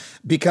ago,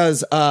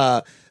 because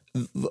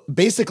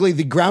basically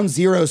the ground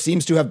zero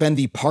seems to have been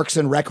the Parks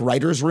and Rec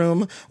writers'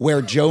 room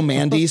where Joe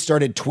Mandy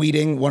started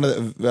tweeting, one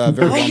of the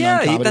very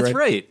well-known comedy that's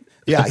right.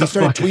 Yeah, he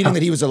started tweeting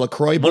that he was a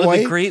LaCroix boy. One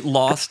of the great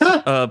lost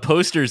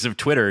posters of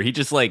Twitter. He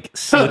just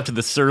slipped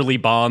the Surly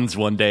Bonds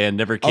one day and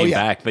never came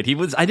back. But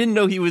I didn't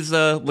know he was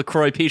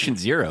LaCroix patient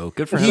zero.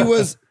 Good for him.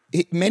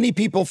 Many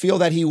people feel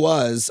that he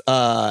was,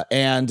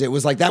 and it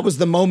was like that was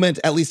the moment.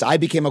 At least I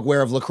became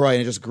aware of LaCroix,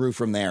 and it just grew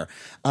from there.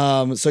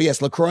 So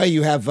yes, LaCroix,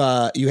 you have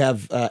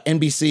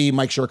NBC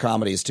Mike Schur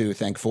comedies to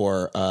thank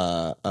for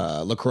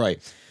LaCroix.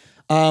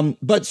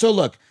 But so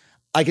look,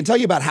 I can tell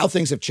you about how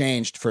things have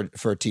changed for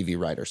TV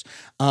writers.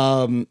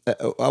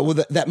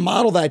 With that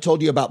model that I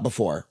told you about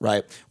before,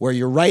 right, where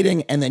you're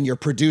writing and then you're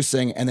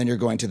producing and then you're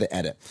going to the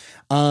edit.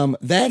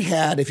 That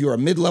had, if you were a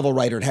mid-level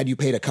writer, it had you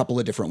paid a couple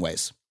of different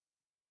ways.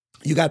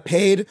 You got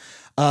paid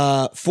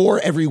for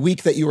every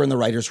week that you were in the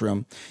writer's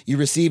room. You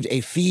received a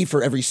fee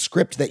for every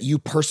script that you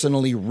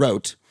personally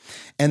wrote.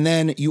 And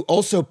then you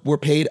also were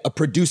paid a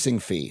producing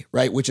fee,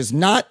 right, which is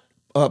not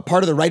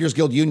part of the Writers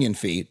Guild union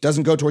fee.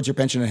 Doesn't go towards your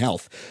pension and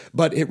health,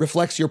 but it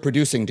reflects your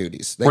producing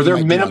duties. Were there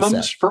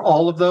minimums for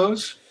all of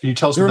those? Can you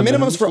tell us? There were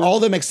minimums for all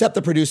of them except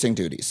the producing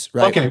duties,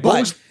 right? Okay,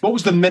 what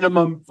was the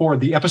minimum for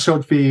the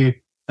episode fee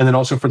and then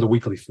also for the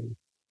weekly fee?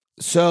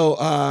 So,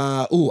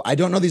 I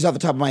don't know these off the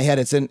top of my head.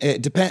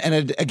 It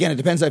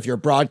depends if you're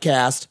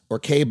broadcast or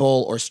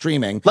cable or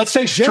streaming. Let's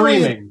say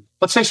streaming.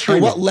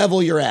 And what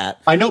level you're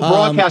at. I know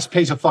broadcast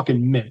pays a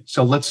fucking mint,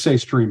 so let's say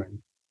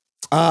streaming.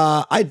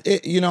 I'm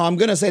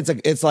gonna say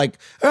it's like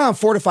around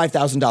 $4,000 to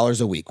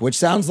 $5,000 a week, which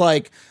sounds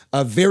like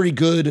a very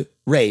good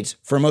rate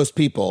for most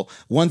people.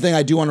 One thing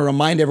I do want to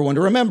remind everyone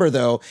to remember,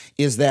 though,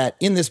 is that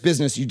in this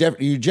business, you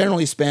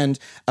generally spend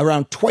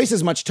around twice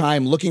as much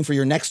time looking for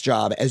your next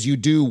job as you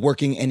do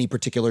working any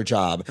particular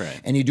job. Right.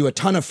 And you do a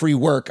ton of free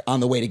work on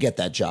the way to get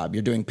that job.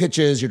 You're doing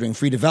pitches, you're doing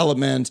free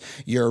development,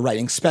 you're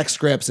writing spec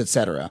scripts,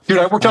 etc. Dude,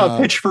 I worked on a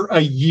pitch for a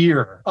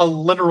year, a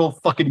literal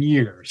fucking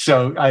year.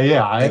 So,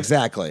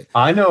 exactly.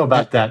 I know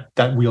about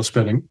that wheel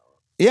spinning.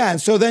 Yeah,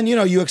 and so then,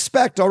 you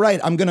expect, all right,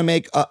 I'm going to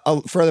make,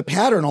 for the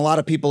pattern, a lot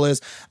of people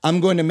is, I'm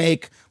going to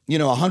make,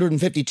 $150,000,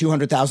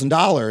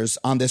 $200,000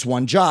 on this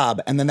one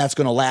job, and then that's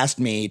going to last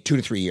me 2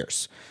 to 3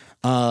 years.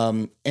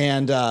 So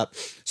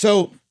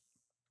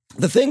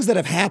the things that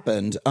have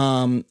happened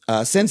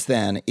since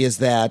then is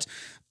that,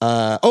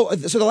 so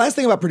the last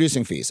thing about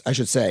producing fees, I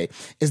should say,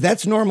 is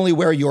that's normally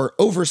where your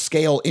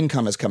overscale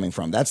income is coming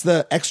from. That's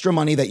the extra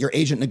money that your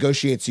agent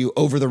negotiates you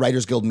over the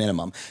Writers Guild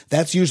minimum.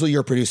 That's usually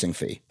your producing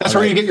fee. That's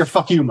where you get your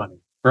fuck you money,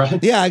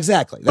 right? Yeah,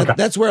 exactly.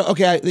 That's where,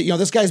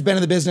 this guy's been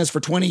in the business for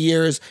 20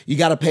 years. You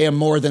got to pay him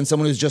more than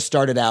someone who's just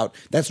started out.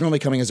 That's normally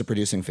coming as a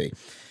producing fee.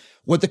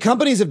 What the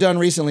companies have done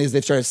recently is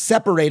they've started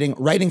separating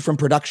writing from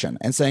production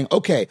and saying,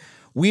 okay,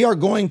 we are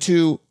going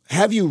to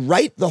have you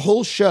write the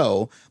whole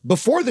show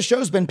before the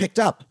show's been picked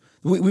up.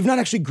 We've not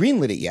actually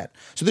greenlit it yet.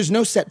 So there's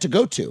no set to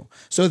go to.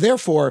 So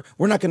therefore,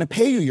 we're not going to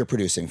pay you your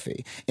producing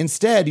fee.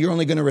 Instead, you're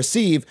only going to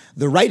receive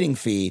the writing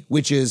fee,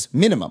 which is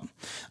minimum.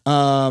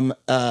 And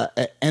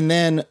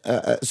then,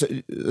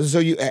 so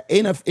you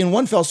in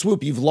one fell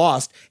swoop, you've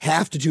lost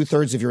half to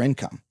 2/3 of your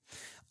income.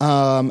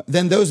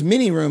 Then those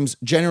mini rooms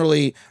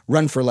generally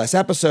run for less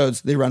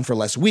episodes. They run for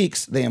less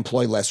weeks. They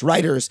employ less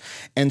writers.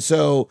 And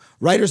so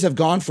writers have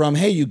gone from,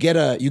 hey, you get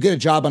a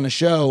job on a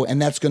show and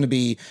that's going to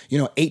be,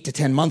 8 to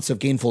 10 months of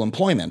gainful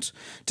employment,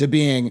 to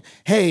being,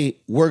 hey,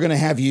 we're going to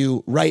have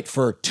you write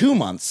for 2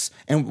 months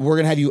and we're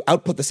going to have you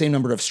output the same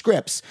number of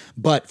scripts,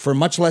 but for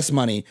much less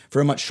money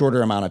for a much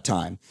shorter amount of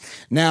time.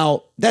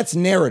 Now, that's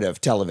narrative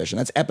television.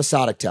 That's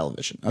episodic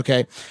television.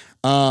 Okay.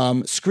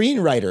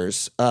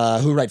 Screenwriters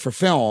who write for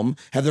film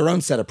have their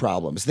own set of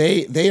problems.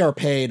 They are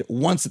paid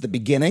once at the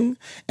beginning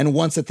and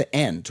once at the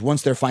end,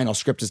 once their final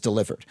script is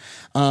delivered.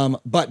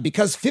 But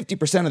because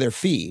 50% of their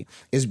fee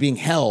is being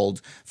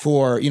held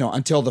for,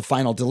 until the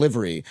final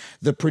delivery,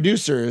 the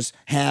producers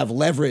have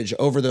leverage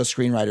over those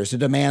screenwriters to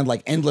demand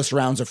like endless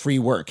rounds of free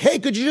work. Hey,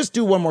 could you just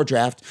do one more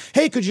draft?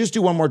 Hey, could you just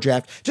do one more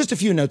draft? Just a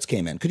few notes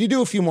came in. Could you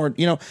do a few more,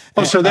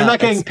 so they're not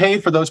getting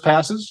paid for those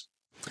passes?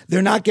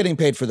 They're not getting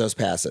paid for those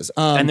passes.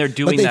 And they're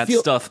doing that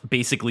stuff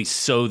basically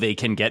so they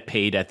can get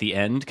paid at the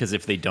end, because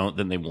if they don't,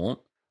 then they won't.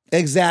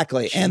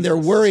 Exactly. Jesus. And they're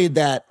worried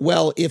that,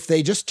 well, if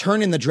they just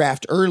turn in the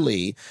draft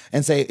early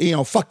and say,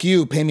 fuck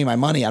you, pay me my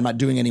money, I'm not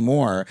doing any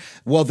more,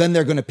 well, then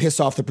they're going to piss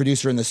off the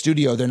producer in the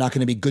studio. They're not going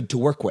to be good to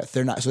work with.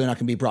 They're not going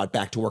to be brought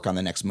back to work on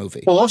the next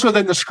movie. Well, also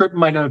then the script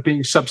might not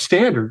be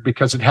substandard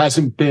because it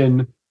hasn't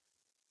been,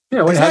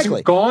 it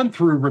hasn't gone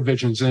through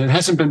revisions, and it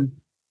hasn't been,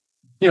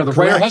 the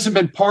writer hasn't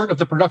been part of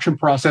the production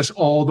process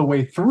all the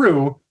way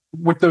through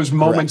with those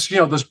moments,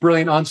 those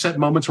brilliant on-set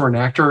moments where an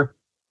actor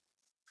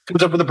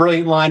comes up with a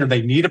brilliant line, or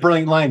they need a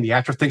brilliant line, the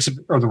actor thinks,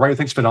 or the writer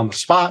thinks of it on the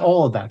spot,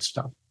 all of that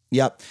stuff.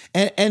 Yep.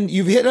 And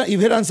you've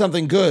hit on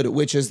something good,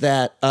 which is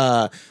that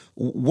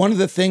one of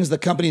the things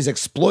that companies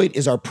exploit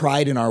is our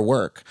pride in our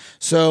work.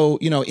 So,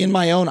 in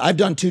my own, I've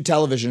done 2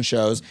 television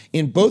shows.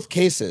 In both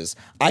cases,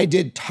 I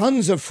did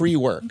tons of free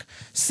work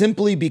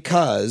simply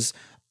because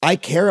I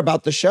care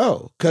about the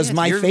show, because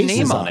my face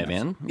is on it,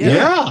 man.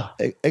 Yeah,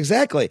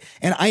 exactly.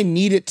 And I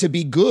need it to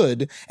be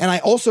good. And I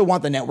also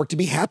want the network to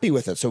be happy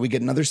with it, so we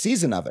get another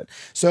season of it.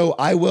 So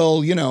I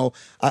will,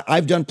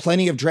 I've done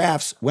plenty of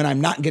drafts when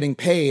I'm not getting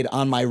paid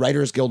on my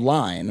Writers Guild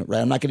line, right?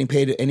 I'm not getting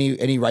paid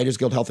any Writers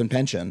Guild health and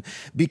pension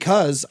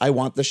because I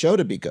want the show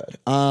to be good.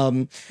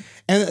 And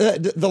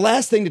And the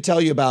last thing to tell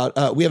you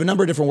about, we have a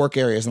number of different work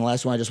areas, and the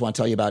last one I just want to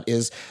tell you about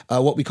is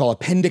what we call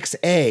Appendix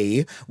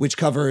A, which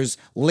covers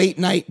late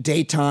night,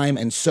 daytime,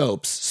 and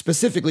soaps.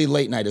 Specifically,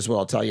 late night is what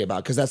I'll tell you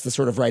about, because that's the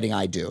sort of writing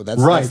I do.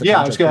 That's right. the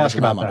Yeah, I was going to ask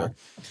about that.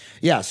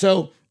 Yeah,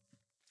 so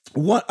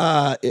what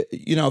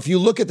if you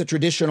look at the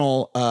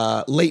traditional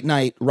late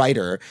night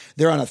writer,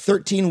 they're on a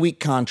 13-week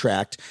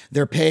contract.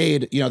 They're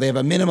paid, they have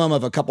a minimum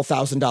of a couple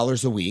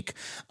 $1,000s a week,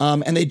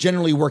 and they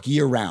generally work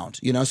year round.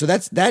 So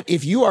that's that.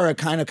 If you are a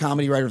kind of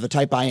comedy writer of the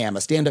type I am,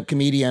 a stand-up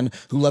comedian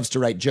who loves to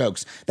write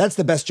jokes, that's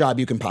the best job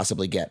you can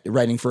possibly get,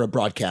 writing for a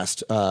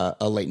broadcast,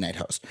 a late night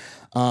host.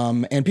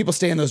 And people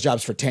stay in those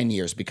jobs for 10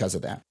 years because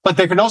of that. But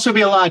there can also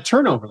be a lot of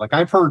turnover. Like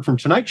I've heard from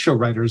Tonight Show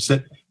writers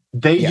that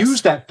they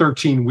use that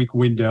 13-week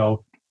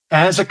window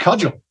as a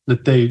cudgel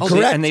that they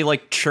correct. And they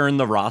like churn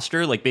the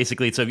roster. Like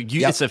basically it's a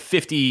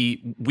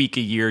 50-week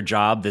a year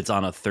job that's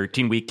on a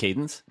 13-week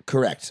cadence.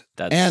 Correct.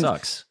 That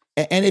sucks.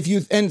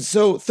 And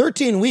so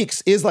 13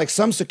 weeks is like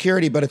some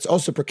security, but it's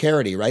also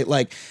precarity, right?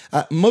 Like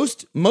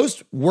most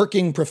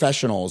working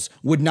professionals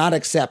would not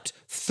accept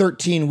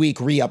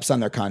 13-week re-ups on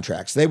their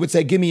contracts. They would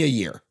say, give me a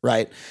year,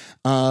 right?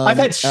 I've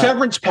had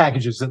severance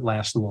packages that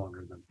last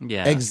longer than.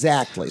 Yeah,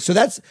 exactly. So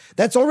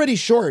that's already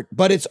short,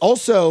 but it's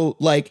also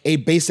like a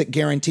basic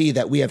guarantee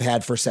that we have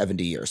had for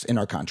 70 years in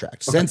our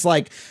contracts. Okay. Since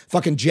like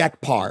fucking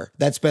Jack Parr,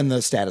 that's been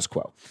the status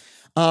quo.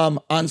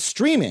 On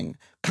streaming,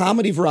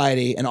 comedy,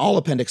 variety, and all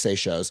Appendix A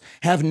shows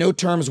have no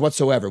terms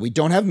whatsoever. We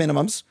don't have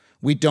minimums.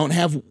 We don't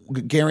have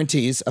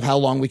guarantees of how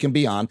long we can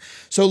be on.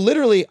 So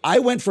literally, I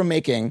went from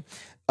making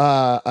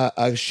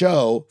a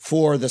show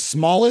for the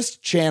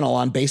smallest channel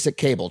on basic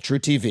cable, True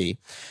TV,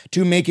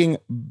 to making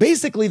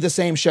basically the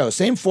same show,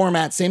 same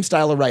format, same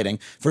style of writing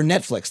for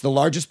Netflix, the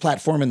largest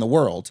platform in the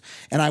world.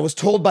 And I was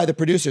told by the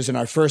producers in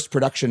our first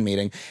production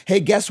meeting, hey,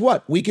 guess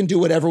what? We can do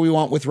whatever we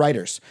want with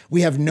writers.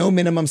 We have no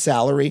minimum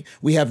salary.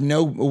 We have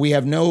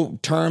no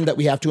term that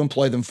we have to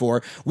employ them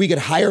for. We could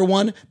hire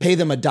one, pay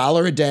them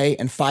 $1 a day,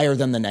 and fire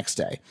them the next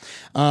day.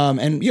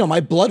 And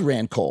my blood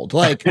ran cold.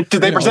 Like, did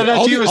they present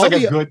that to you as like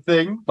a good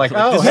thing? Like,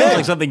 this sounds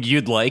like something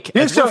you'd like.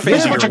 Here's a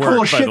bunch of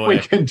cool shit we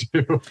can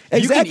do.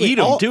 Exactly. You can eat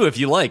them too if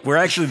you like. We're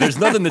actually, there's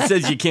nothing that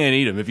says you can't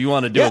eat them. If you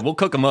want to do it, we'll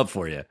cook them up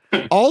for you.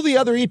 All the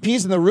other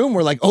EPs in the room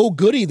were like, oh,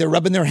 goody, they're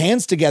rubbing their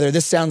hands together.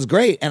 This sounds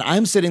great. And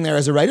I'm sitting there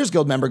as a Writers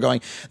Guild member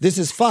going, this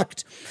is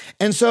fucked.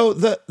 And so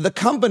the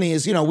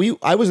companies,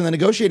 I was in the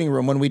negotiating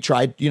room when we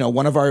tried,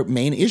 one of our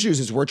main issues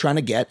is we're trying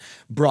to get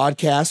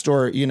broadcast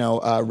or,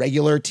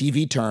 regular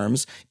TV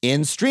terms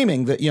in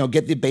streaming that,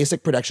 get the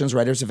basic productions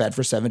writers have had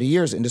for 70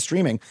 years into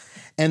streaming.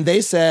 And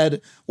they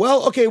said,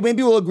 well, okay,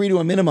 maybe we'll agree to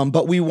a minimum,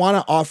 but we want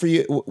to offer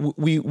you,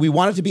 we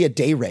want it to be a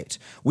day rate.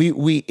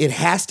 It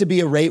has to be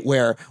a rate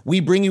where we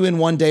bring you in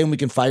one day and we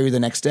can fire you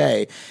the next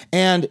day.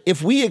 And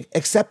if we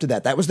accepted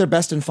that was their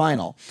best and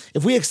final.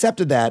 If we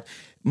accepted that,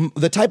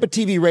 the type of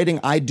TV rating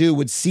I do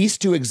would cease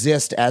to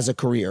exist as a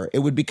career. It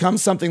would become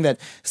something that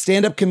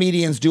stand-up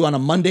comedians do on a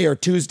Monday or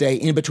Tuesday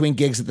in between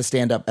gigs at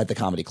the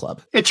comedy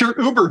club. It's your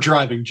Uber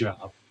driving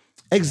job.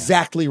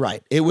 Exactly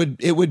right. It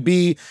would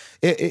be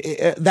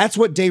that's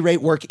what day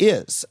rate work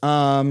is.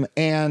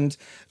 And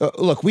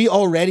look, we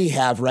already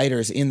have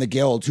writers in the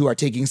guild who are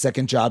taking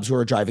second jobs who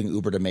are driving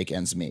Uber to make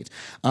ends meet.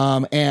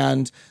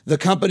 And the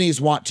companies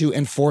want to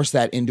enforce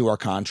that into our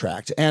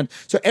contract. And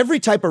so every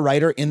type of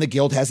writer in the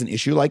guild has an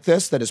issue like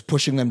this that is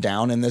pushing them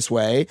down in this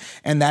way.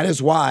 And that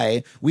is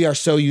why we are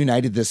so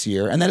united this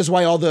year. And that is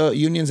why all the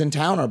unions in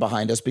town are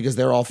behind us, because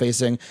they're all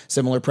facing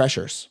similar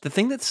pressures. The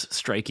thing that's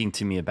striking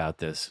to me about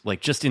this,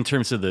 like just in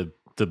terms of the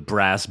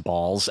brass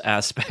balls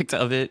aspect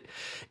of it,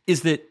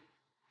 is that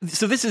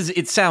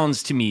it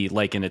sounds to me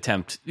like an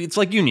attempt, it's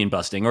like union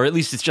busting, or at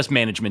least it's just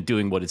management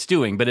doing what it's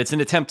doing, but it's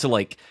an attempt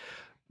to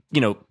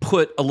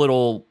put a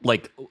little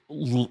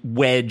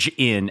wedge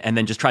in and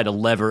then just try to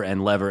lever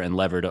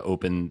to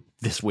open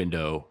this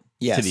window.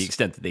 Yes. To the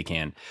extent that they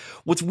can.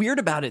 What's weird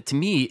about it to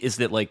me is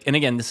that and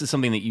again, this is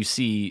something that you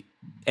see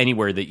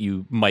anywhere that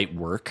you might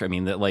work. I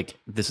mean, that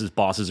this is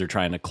bosses are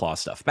trying to claw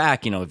stuff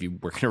back. If you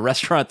work in a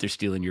restaurant, they're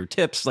stealing your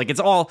tips.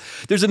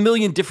 There's a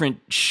million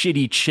different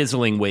shitty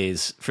chiseling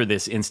ways for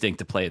this instinct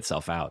to play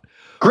itself out.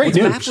 Great What's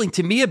news. baffling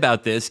to me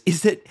about this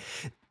is that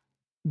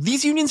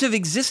these unions have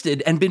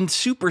existed and been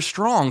super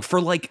strong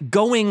for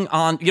going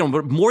on,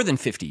 more than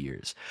 50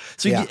 years.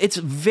 So it's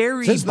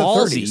very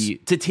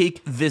ballsy to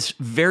take this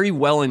very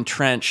well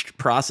entrenched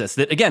process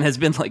that, again, has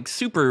been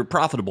super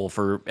profitable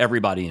for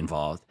everybody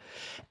involved,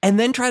 and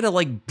then try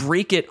to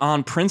break it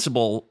on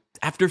principle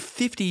after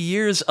 50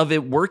 years of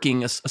it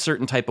working a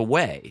certain type of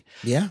way.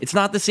 Yeah. It's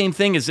not the same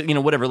thing as,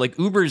 whatever,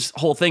 Uber's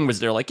whole thing was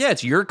they're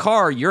it's your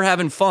car, you're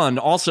having fun.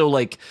 Also,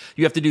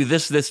 you have to do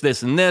this,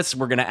 and this.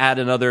 We're going to add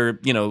another,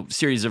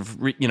 series of,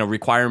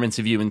 requirements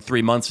of you in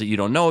 3 months that you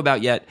don't know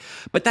about yet.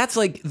 But that's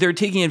they're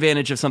taking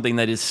advantage of something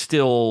that is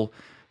still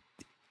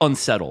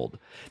unsettled.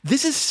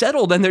 This is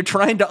settled and they're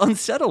trying to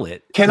unsettle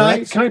it. Can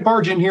I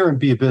barge in here and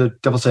be a bit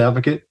of devil's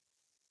advocate?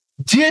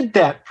 Did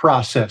that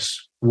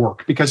process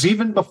work? Because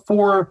even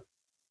before,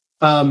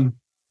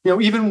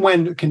 even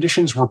when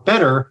conditions were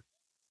better,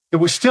 it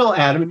was still,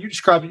 Adam, and you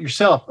described it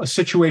yourself, a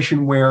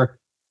situation where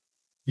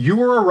you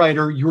were a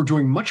writer, you were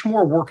doing much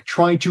more work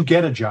trying to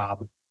get a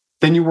job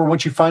than you were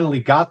once you finally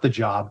got the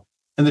job.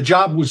 And the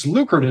job was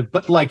lucrative,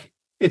 but like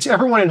it's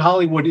everyone in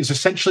Hollywood is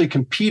essentially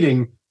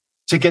competing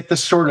to get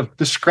this sort of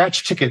the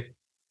scratch ticket,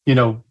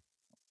 to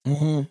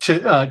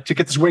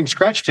get this winning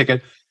scratch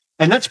ticket.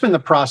 And that's been the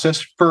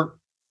process for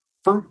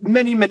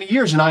many, many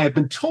years. And I have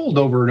been told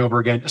over and over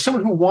again, as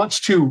someone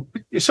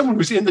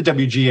who's in the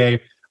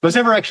WGA, but has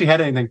never actually had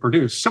anything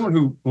produced, someone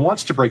who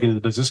wants to break into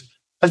the business,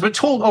 has been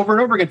told over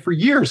and over again for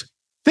years,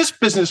 this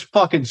business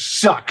fucking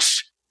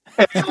sucks.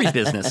 Every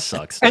business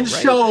sucks. And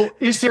so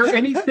is there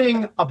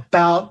anything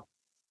about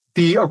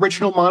the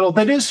original model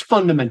that is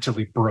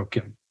fundamentally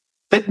broken,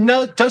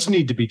 that does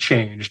need to be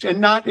changed, and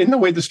not in the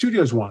way the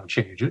studios want to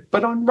change it,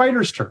 but on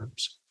writers'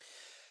 terms?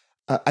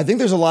 I think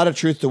there's a lot of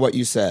truth to what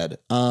you said.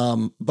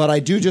 But I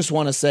do just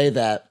want to say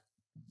that,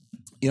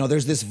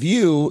 there's this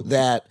view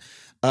that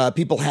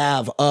people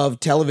have of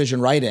television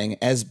writing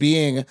as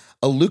being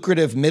a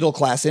lucrative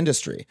middle-class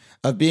industry,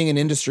 of being an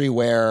industry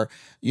where,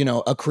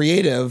 a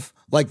creative,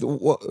 like,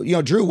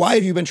 Drew, why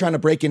have you been trying to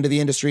break into the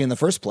industry in the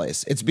first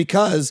place? It's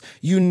because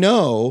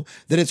that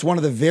it's one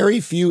of the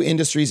very few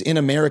industries in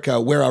America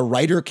where a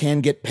writer can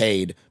get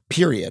paid,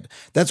 period.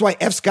 That's why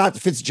F. Scott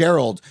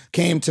Fitzgerald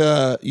came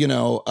to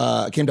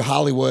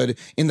Hollywood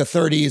in the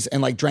 30s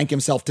and like drank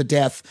himself to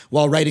death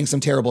while writing some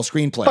terrible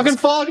screenplays. Fucking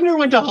Faulkner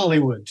went to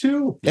Hollywood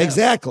too. Yeah.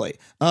 Exactly.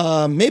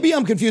 Maybe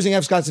I'm confusing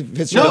F. Scott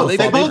Fitzgerald. No,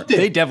 they both did.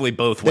 They definitely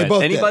both went.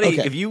 Anybody,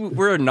 okay. If you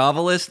were a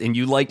novelist and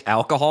you liked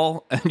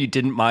alcohol and you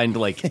didn't mind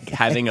like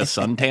having a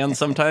suntan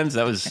sometimes,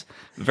 that was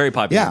very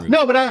popular. Yeah.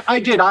 No, but I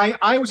did.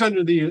 I was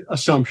under the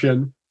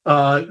assumption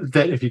that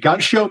if you got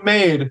a show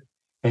made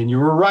and you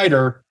were a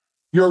writer,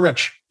 you're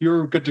rich.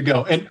 You're good to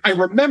go. And I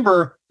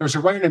remember there was a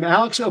writer named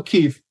Alex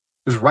O'Keefe,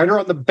 who's a writer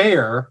on The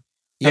Bear.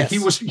 Yes. And he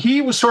was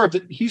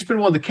he's been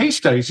one of the case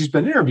studies. He's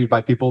been interviewed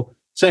by people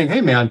saying,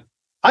 hey, man,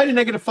 I had a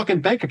negative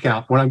fucking bank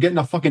account when I'm getting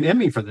a fucking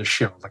Emmy for this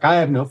show. Like, I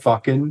have no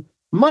fucking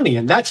money.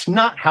 And that's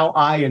not how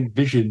I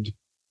envisioned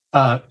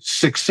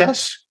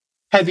success,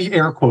 heavy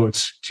air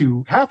quotes,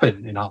 to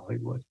happen in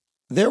Hollywood.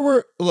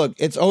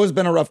 It's always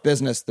been a rough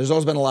business. There's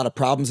always been a lot of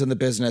problems in the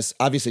business.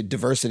 Obviously,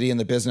 diversity in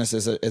the business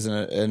is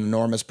an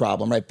enormous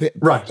problem, right?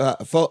 Right.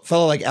 A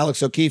fellow like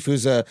Alex O'Keefe,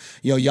 who's a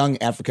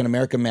young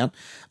African-American man,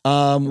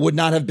 would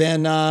not have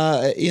been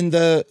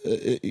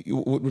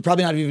would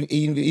probably not have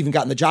even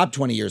gotten the job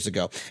 20 years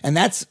ago. And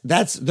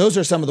those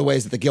are some of the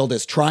ways that the Guild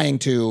is trying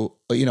to,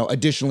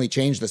 additionally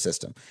change the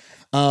system.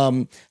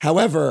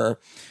 However,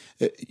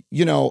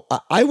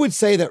 I would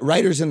say that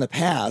writers in the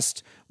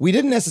past, we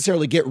didn't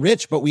necessarily get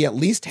rich, but we at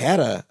least had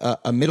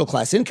a middle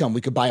class income. We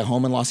could buy a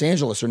home in Los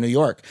Angeles or New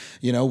York.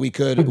 We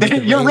could.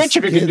 You're rich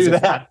if you can do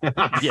that.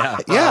 Yeah.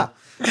 Yeah.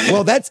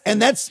 Well, that's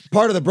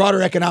part of the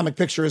broader economic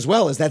picture as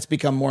well, is that's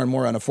become more and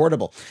more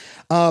unaffordable.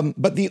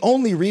 But the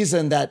only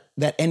reason that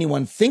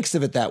anyone thinks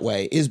of it that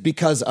way is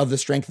because of the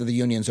strength of the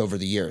unions over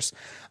the years.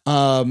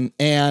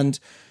 And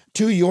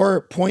to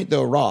your point,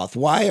 though, Roth,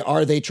 why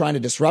are they trying to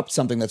disrupt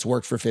something that's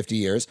worked for 50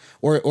 years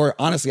or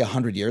honestly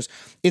 100 years?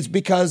 It's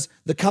because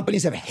the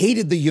companies have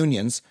hated the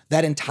unions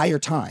that entire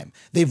time.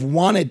 They've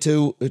wanted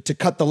to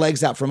cut the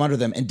legs out from under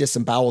them and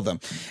disembowel them.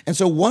 And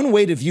so one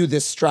way to view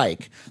this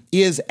strike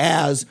is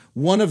as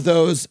one of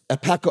those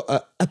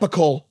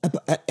epochal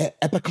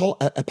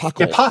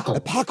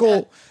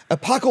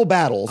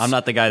battles. I'm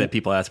not the guy that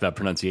people ask about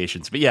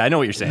pronunciations, but yeah, I know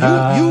what you're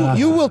saying.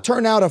 You will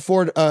turn out a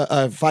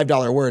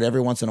 $5 word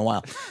every once in a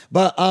while.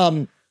 But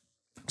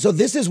so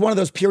this is one of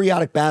those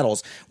periodic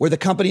battles where the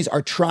companies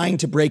are trying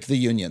to break the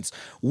unions.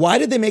 Why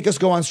did they make us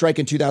go on strike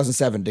in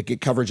 2007 to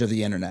get coverage of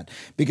the internet?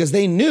 Because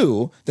they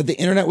knew that the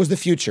internet was the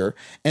future,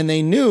 and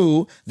they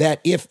knew that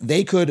if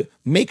they could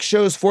make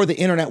shows for the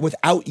internet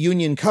without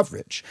union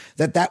coverage,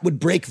 that would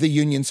break the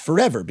unions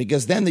forever,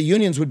 because then the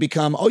unions would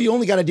become, you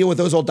only got to deal with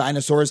those old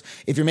dinosaurs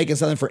if you're making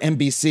something for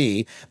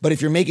NBC, but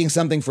if you're making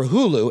something for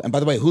Hulu, and by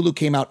the way, Hulu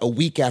came out a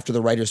week after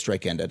the writer's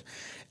strike ended,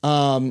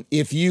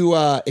 if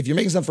you're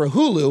making something for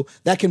Hulu,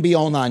 that can be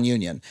all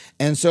non-union.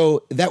 And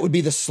so that would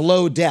be the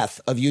slow death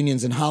of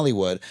unions in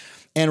Hollywood.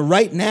 And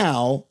right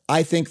now,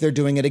 I think they're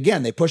doing it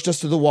again. They pushed us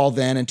to the wall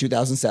then in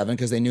 2007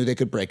 because they knew they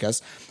could break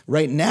us.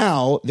 Right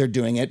now, they're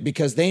doing it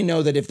because they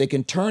know that if they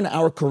can turn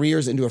our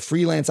careers into a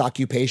freelance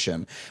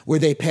occupation where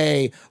they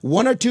pay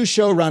one or two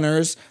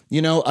showrunners,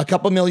 a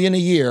couple million a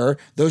year,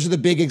 those are the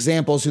big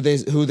examples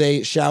who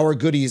they shower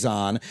goodies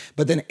on,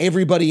 but then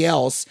everybody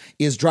else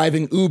is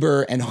driving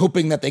Uber and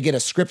hoping that they get a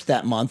script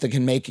that month that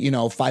can make,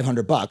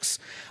 $500,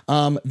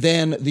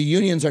 then the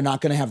unions are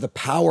not going to have the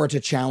power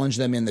to challenge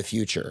them in the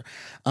future.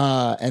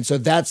 And so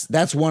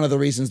that's one of the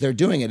reasons they're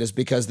doing it, is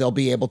because they'll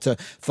be able to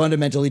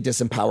fundamentally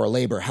disempower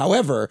labor.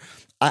 However,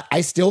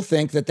 I still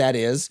think that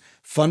is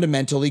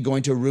fundamentally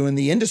going to ruin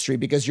the industry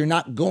because you're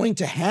not going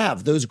to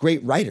have those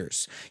great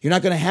writers. You're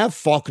not going to have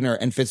Faulkner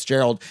and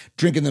Fitzgerald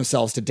drinking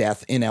themselves to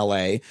death in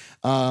LA,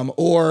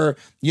 or,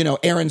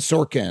 Aaron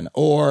Sorkin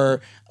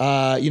or,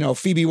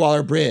 Phoebe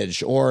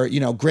Waller-Bridge or,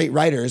 great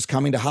writers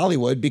coming to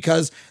Hollywood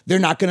because they're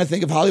not going to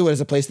think of Hollywood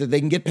as a place that they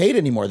can get paid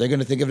anymore. They're going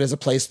to think of it as a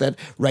place that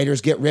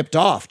writers get ripped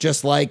off,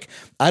 just like,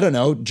 I don't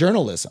know,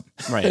 journalism.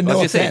 Right.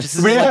 No this offense.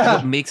 is like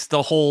what makes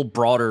the whole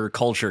broader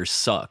culture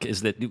suck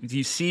is that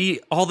you see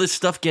all this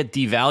stuff get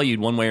devalued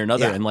one way or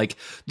another, and like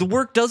the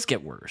work does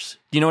get worse.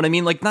 You know what I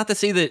mean? Like, not to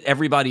say that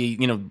everybody,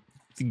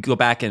 go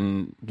back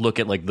and look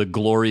at like the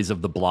glories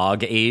of the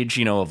blog age,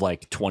 of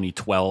like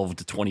 2012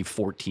 to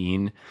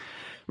 2014.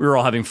 We were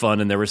all having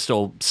fun and there was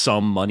still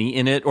some money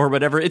in it or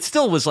whatever. It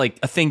still was like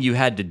a thing you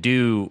had to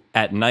do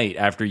at night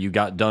after you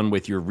got done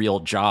with your real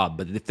job.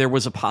 But if there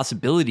was a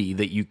possibility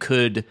that you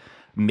could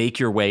make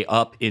your way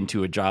up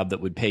into a job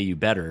that would pay you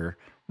better,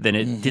 then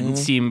it didn't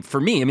seem,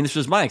 for me, I mean, this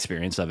was my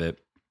experience of it.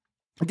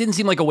 It didn't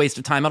seem like a waste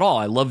of time at all.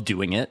 I loved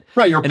doing it.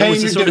 Right, you're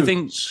paying your your dues.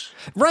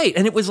 thing. Right,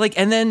 and it was like,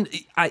 and then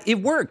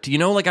it worked.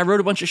 Like I wrote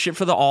a bunch of shit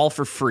for the All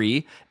for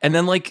free, and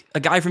then like a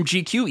guy from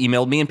GQ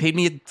emailed me and paid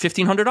me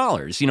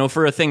 $1,500.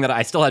 For a thing that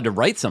I still had to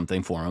write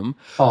something for him.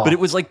 Oh. But it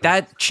was like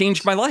that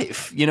changed my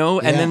life.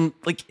 And then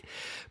like,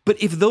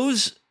 but if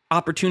those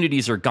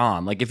opportunities are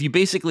gone, like if you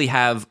basically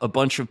have a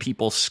bunch of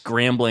people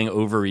scrambling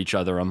over each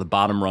other on the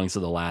bottom rungs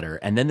of the ladder,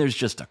 and then there's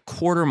just a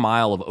quarter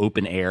mile of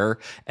open air,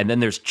 and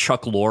then there's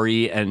Chuck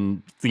Lorre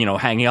and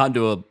hanging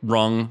onto a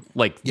rung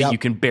like that you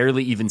can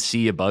barely even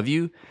see above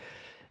you.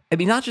 I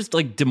mean, not just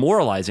like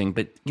demoralizing,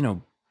 but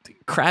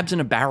crabs in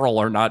a barrel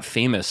are not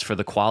famous for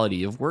the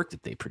quality of work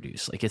that they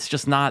produce. Like, it's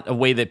just not a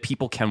way that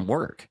people can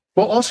work.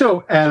 Well,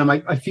 also, Adam,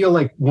 I feel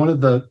like one of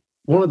the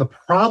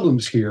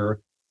problems here,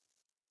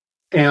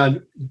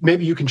 and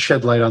maybe you can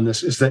shed light on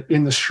this, is that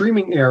in the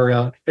streaming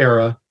era,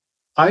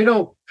 I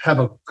don't have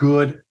a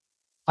good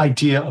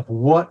idea of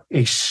what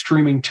a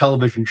streaming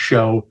television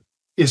show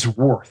is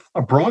worth.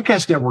 A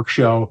broadcast network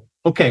show,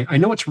 okay, I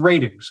know it's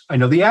ratings. I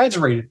know the ads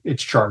rate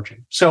it's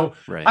charging. So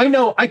right. I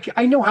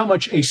know how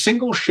much a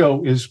single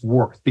show is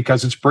worth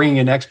because it's bringing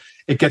in X.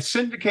 It gets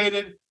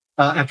syndicated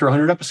after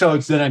 100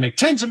 episodes. Then I make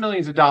tens of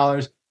millions of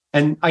dollars.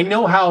 And I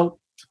know how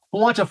to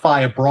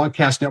quantify a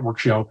broadcast network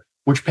show,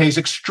 which pays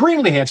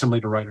extremely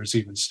handsomely to writers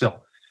even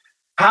still.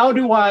 How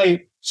do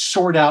I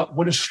sort out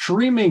what a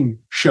streaming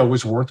show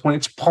is worth when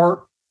it's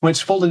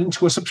folded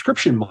into a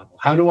subscription model?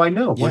 How do I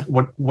know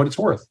what it's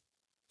worth?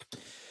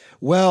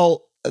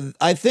 Well,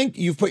 I think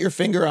you've put your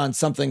finger on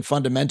something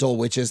fundamental,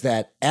 which is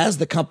that as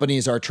the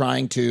companies are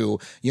trying to,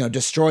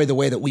 destroy the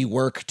way that we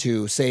work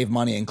to save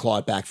money and claw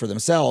it back for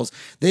themselves,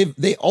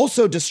 they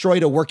also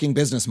destroyed a working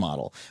business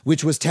model,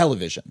 which was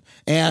television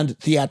and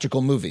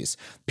theatrical movies.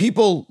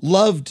 People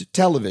loved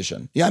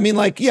television. Yeah, I mean,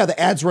 the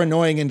ads were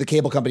annoying and the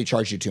cable company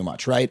charged you too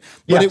much, right?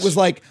 But It was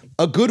like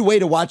a good way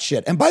to watch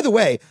shit. And by the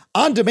way,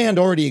 on demand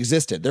already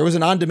existed. There was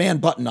an on demand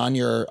button on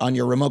your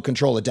remote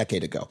control a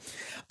decade ago.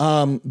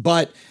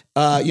 But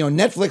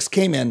Netflix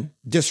came in,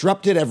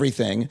 disrupted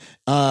everything,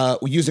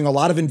 using a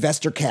lot of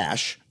investor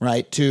cash,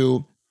 right,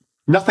 to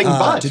nothing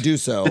but to do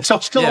so. It's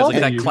still it's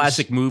like that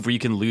classic move where you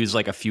can lose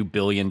like a few $1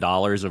 billion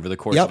over the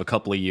course of a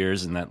couple of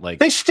years, and that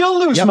they still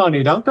lose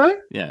money, don't they?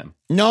 Yeah.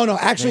 No.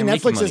 Actually,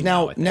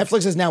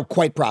 Netflix is now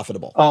quite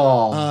profitable.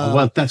 Oh,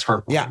 well, that's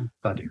hurtful. Yeah,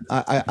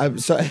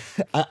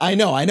 I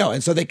know,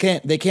 and so they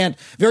can't.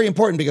 Very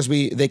important because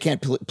they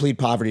can't plead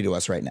poverty to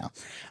us right now.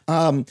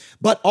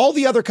 But all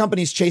the other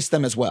companies chase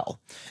them as well,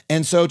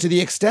 and so to the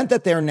extent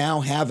that they're now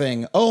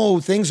having,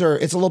 it's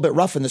a little bit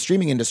rough in the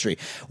streaming industry.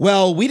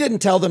 Well, we didn't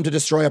tell them to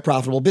destroy a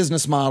profitable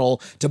business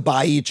model, to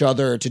buy each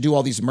other, to do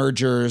all these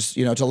mergers,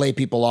 to lay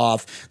people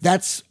off.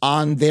 That's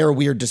on their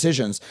weird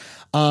decisions.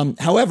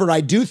 However,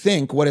 I do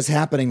think what is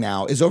happening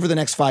now is over the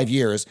next 5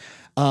 years,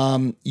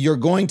 you're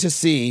going to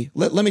see,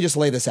 let me just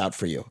lay this out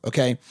for you,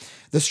 okay?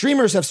 The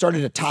streamers have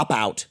started to top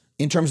out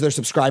in terms of their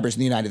subscribers in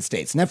the United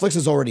States. Netflix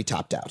has already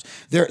topped out.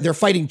 They're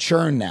fighting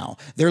churn now.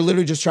 They're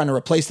literally just trying to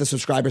replace the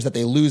subscribers that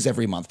they lose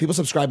every month. People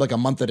subscribe like a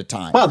month at a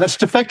time. Wow, that's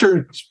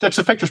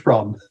Defector's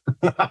problem.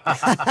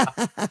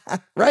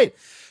 Right.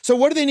 So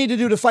what do they need to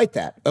do to fight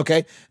that?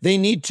 Okay. They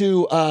need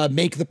to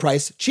make the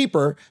price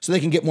cheaper so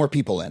they can get more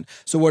people in.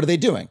 So what are they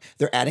doing?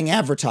 They're adding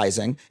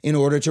advertising in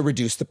order to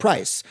reduce the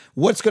price.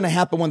 What's going to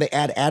happen when they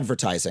add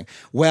advertising?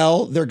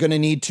 Well, they're going to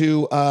need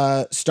to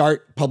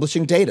start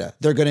publishing data.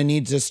 They're going to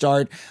need to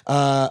start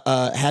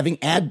having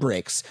ad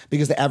breaks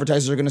because the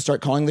advertisers are going to start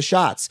calling the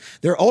shots.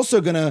 They're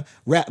also going to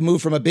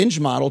move from a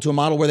binge model to a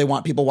model where they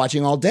want people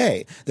watching all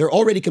day. They're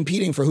already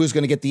competing for who's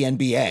going to get the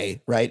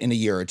NBA, right, in a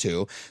year or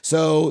two.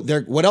 So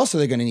what else are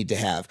they going to to need to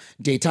have?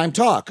 Daytime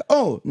talk.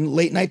 Oh,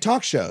 late night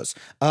talk shows.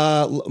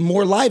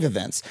 More live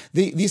events.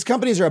 These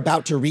companies are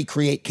about to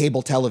recreate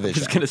cable television.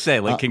 I was going to say,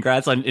 like,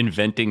 congrats on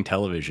inventing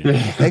television.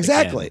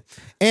 Exactly.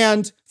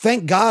 And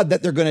thank God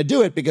that they're going to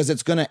do it, because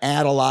it's going to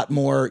add a lot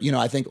more,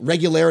 I think,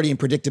 regularity and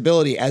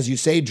predictability, as you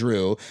say,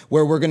 Drew,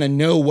 where we're going to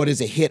know what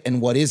is a hit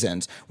and what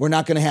isn't. We're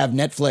not going to have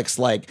Netflix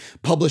like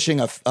publishing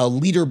a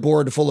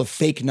leaderboard full of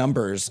fake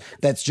numbers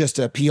that's just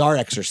a PR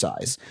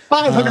exercise.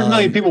 500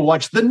 million people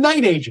watch The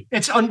Night Agent.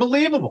 It's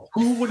unbelievable.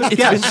 Who would have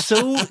guessed? It's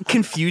so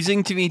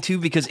confusing to me, too,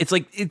 because it's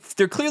like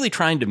they're clearly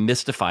trying to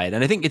mystify it.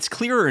 And I think it's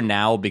clearer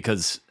now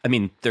because, I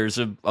mean, there's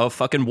a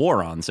fucking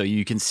war on, so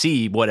you can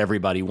see what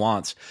everybody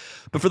wants.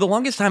 But for the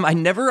longest time, I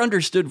never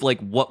understood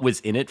like what was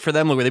in it for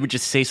them, where they would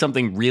just say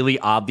something really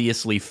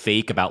obviously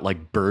fake about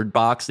like Bird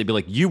Box. They'd be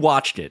like, "You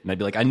watched it," and I'd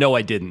be like, "I know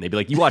I didn't." They'd be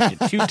like, "You watched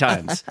it 2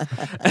 times."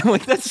 And I'm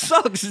like, that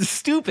sucks. It's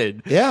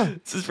stupid. Yeah,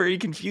 this is very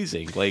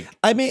confusing. Like,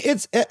 I mean,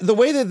 it's the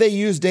way that they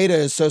use data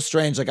is so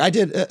strange. Like I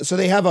did, so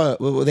they have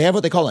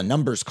what they call a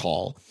numbers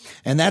call,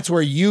 and that's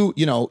where you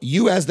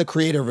as the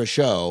creator of a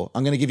show.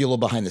 I'm going to give you a little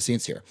behind the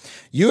scenes here.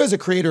 You as a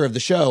creator of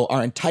the show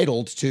are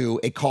entitled to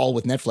a call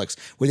with Netflix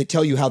where they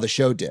tell you how the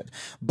show did.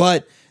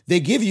 But they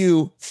give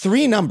you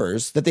 3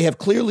 numbers that they have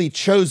clearly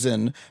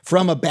chosen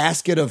from a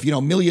basket of,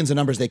 millions of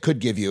numbers they could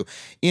give you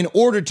in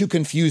order to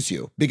confuse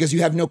you because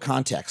you have no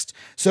context.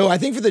 So I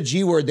think for the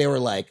G word, they were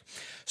like,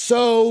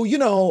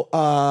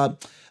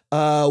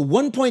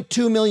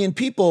 1.2 million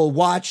people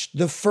watched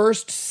the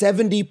first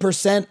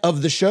 70%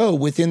 of the show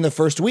within the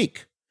first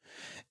week.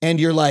 And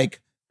you're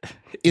like,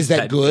 is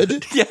that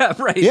good? Yeah,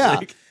 right. Yeah.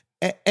 Like,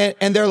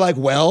 and they're like,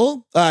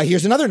 well,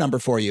 here's another number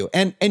for you.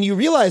 And you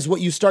realize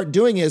what you start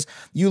doing is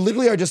you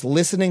literally are just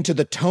listening to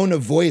the tone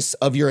of voice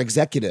of your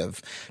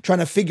executive, trying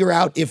to figure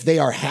out if they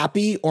are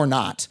happy or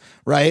not,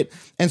 right?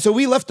 And so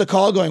we left the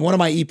call going, one of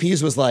my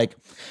EPs was like,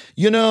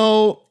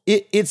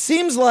 it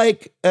seems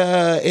like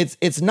it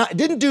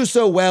didn't do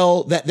so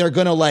well that they're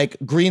going to like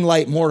green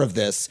light more of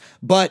this,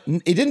 but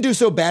it didn't do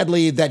so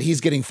badly that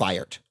he's getting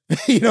fired.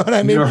 You know what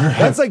I mean? Right.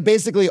 That's like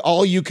basically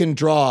all you can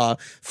draw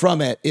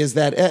from it is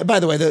that, by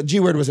the way, the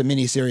G word was a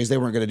mini series. They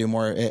weren't going to do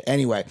more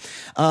anyway.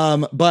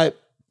 But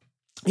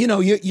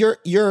you're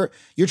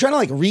trying to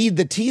like read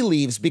the tea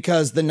leaves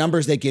because the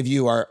numbers they give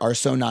you are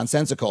so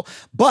nonsensical.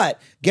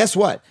 But guess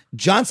what?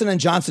 Johnson &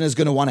 Johnson is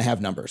going to want to have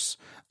numbers.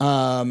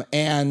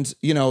 In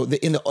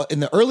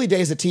the early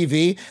days of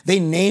TV, they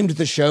named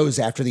the shows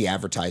after the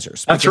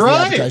advertisers. That's because right.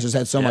 The advertisers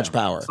had so much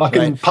power.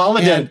 Fucking right?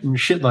 Polydent and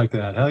shit like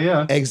that. Hell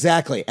yeah.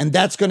 Exactly. And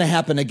that's going to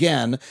happen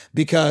again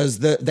because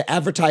the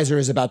advertiser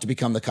is about to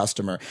become the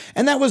customer.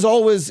 And that was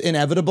always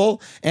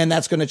inevitable. And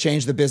that's going to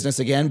change the business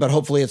again. But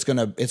hopefully it's going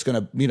to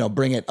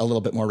bring it a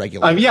little bit more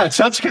regular. Yeah, it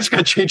sounds like it's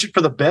going to change it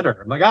for the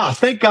better. I'm like,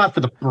 thank God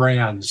for the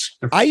brands.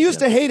 I used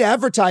to hate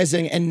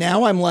advertising, and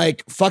now I'm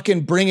like,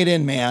 fucking bring it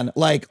in, man.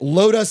 Like,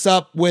 load us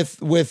up with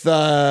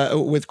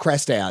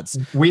Crest ads.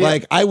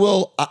 I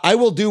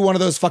will do one of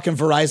those fucking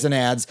Verizon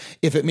ads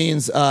if it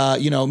means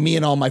me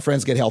and all my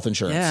friends get health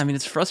insurance. yeah, I mean,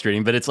 it's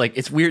frustrating, but it's like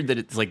it's weird that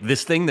it's like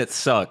this thing that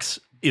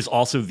sucks is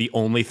also the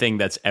only thing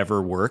that's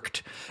ever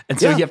worked, and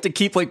so you have to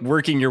keep like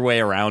working your way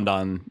around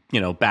on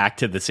back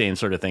to the same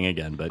sort of thing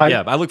again. But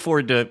I look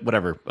forward to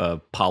whatever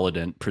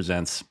Polydent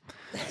presents.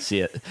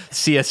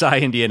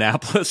 CSI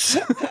Indianapolis.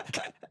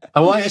 I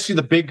want to ask you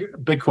the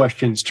big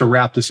questions to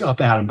wrap this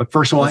up, Adam. But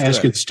first, I want to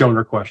ask you the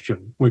stoner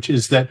question, which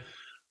is that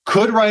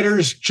could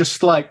writers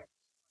just like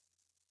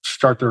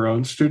start their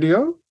own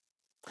studio?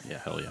 Yeah,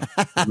 hell yeah.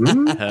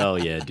 Hell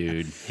yeah,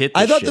 dude. Hit the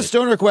I thought shit. the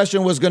stoner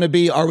question was going to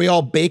be, are we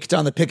all baked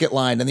on the picket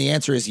line? And the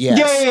answer is yes.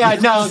 Yeah.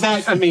 No,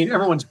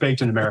 everyone's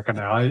baked in America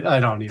now. I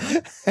don't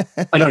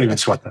even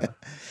sweat that.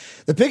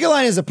 The picket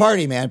line is a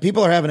party, man.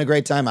 People are having a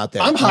great time out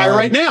there. I'm high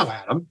right now,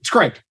 Adam. It's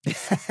great.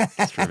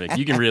 It's terrific.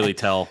 You can really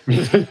tell.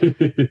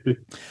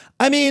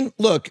 I mean,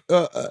 look,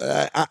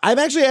 I've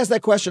actually asked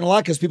that question a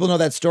lot because people know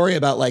that story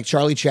about like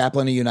Charlie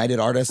Chaplin, a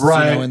United Artists,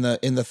 right. In the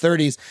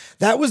 30s.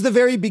 That was the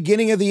very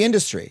beginning of the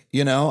industry,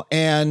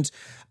 and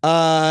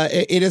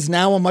it is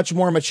now a much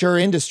more mature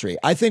industry.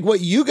 I think what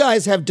you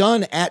guys have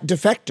done at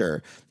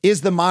Defector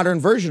is the modern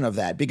version of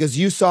that because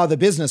you saw the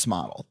business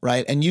model,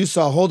 right? And you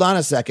saw, hold on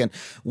a second,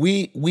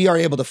 we are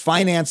able to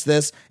finance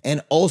this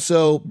and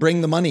also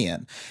bring the money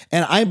in.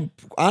 And I'm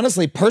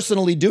honestly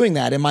personally doing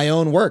that in my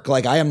own work.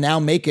 Like I am now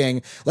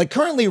making, like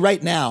currently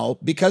right now,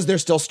 because they're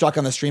still stuck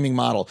on the streaming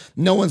model,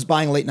 no one's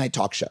buying late night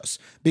talk shows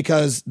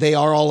because they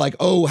are all like,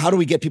 oh, how do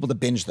we get people to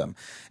binge them?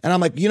 And I'm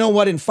like, you know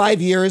what? In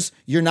 5 years,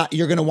 you're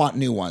going to want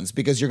new ones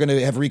because you're going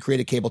to have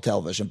recreated cable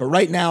television. But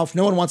right now, if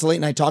no one wants a late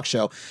night talk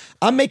show,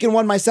 I'm making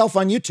one myself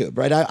on YouTube,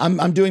 right?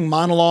 I'm doing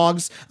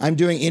monologues. I'm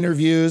doing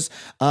interviews.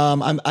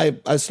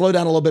 I slow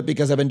down a little bit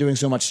because I've been doing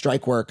so much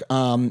strike work.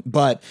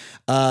 But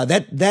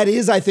that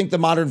is, I think, the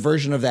modern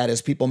version of that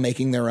is people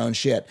making their own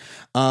shit.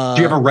 Do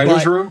you have a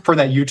writer's room for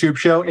that YouTube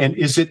show? And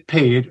is it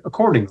paid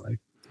accordingly?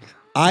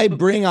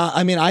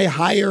 I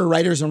hire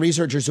writers and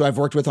researchers who I've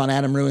worked with on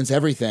Adam Ruins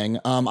Everything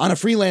on a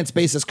freelance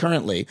basis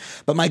currently.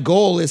 But my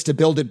goal is to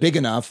build it big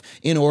enough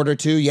in order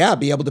to,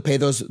 be able to pay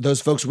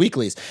those folks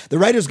weeklies. The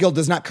Writers Guild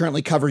does not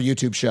currently cover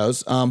YouTube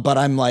shows, but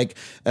I'm like,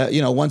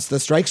 once the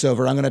strike's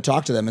over, I'm going to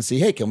talk to them and see,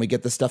 hey, can we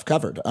get this stuff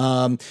covered?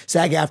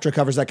 SAG-AFTRA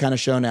covers that kind of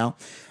show now.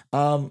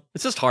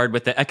 It's just hard,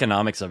 but the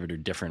economics of it are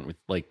different. With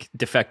like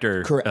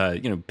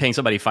Defector, paying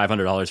somebody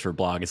 $500 for a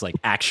blog is like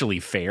actually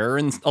fair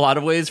in a lot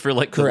of ways for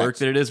like the work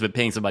that it is, but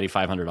paying somebody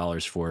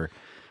 $500 for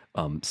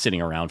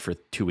sitting around for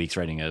 2 weeks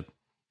writing a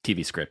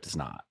TV script is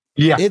not.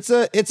 Yeah, it's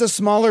a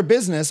smaller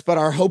business, but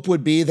our hope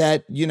would be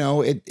that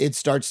it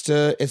starts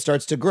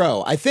to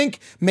grow. I think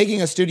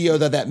making a studio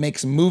that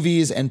makes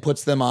movies and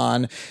puts them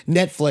on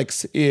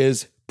Netflix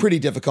is pretty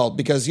difficult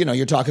because,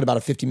 you're talking about a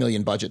 $50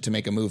 million budget to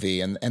make a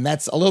movie. And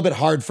that's a little bit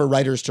hard for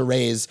writers to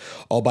raise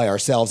all by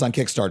ourselves on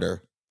Kickstarter.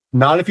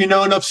 Not if you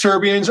know enough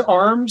Serbians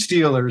arms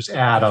dealers,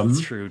 Adam.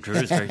 That's true.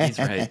 Drew's right. He's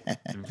right.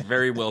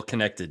 Very well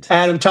connected.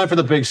 Adam, time for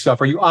the big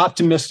stuff. Are you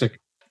optimistic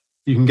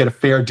you can get a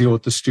fair deal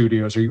with the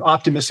studios? Are you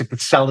optimistic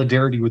that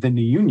solidarity within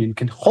the union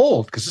can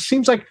hold? Because it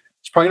seems like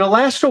it's probably going to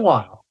last a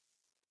while.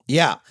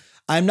 Yeah.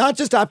 I'm not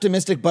just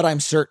optimistic, but I'm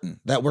certain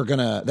that we're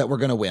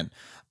gonna win.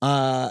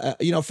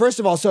 First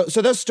of all, so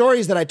those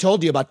stories that I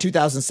told you about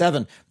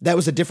 2007, that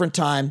was a different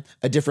time,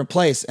 a different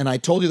place. And I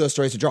told you those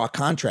stories to draw a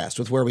contrast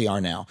with where we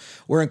are now.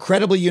 We're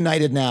incredibly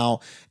united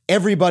now.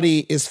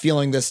 Everybody is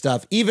feeling this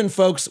stuff. Even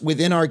folks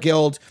within our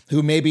guild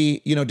who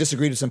maybe,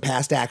 disagreed with some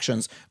past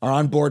actions are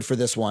on board for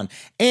this one.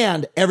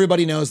 And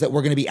everybody knows that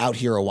we're going to be out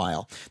here a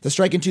while. The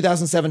strike in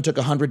 2007 took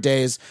 100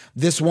 days.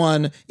 This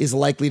one is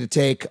likely to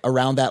take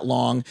around that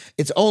long.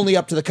 It's only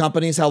up to the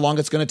companies how long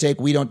it's going to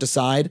take. We don't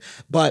decide.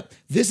 But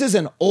this is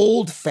an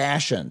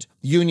old-fashioned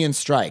union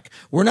strike.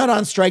 We're not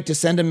on strike to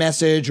send a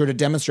message or to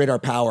demonstrate our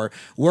power.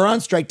 We're on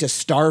strike to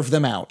starve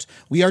them out.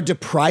 We are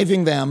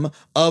depriving them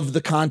of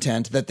the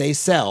content that they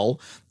sell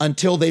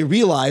until they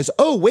realize,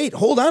 oh, wait,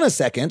 hold on a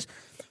second.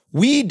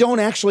 We don't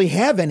actually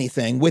have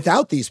anything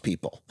without these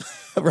people,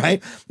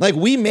 right? Like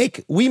we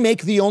make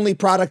the only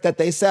product that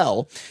they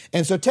sell.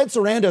 And so Ted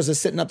Sarandos is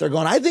sitting up there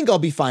going, I think I'll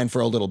be fine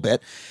for a little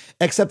bit.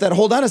 Except that,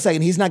 hold on a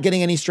second, he's not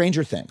getting any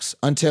Stranger Things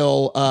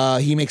until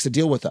he makes a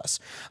deal with us.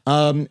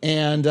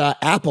 And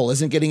Apple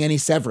isn't getting any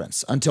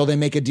Severance until they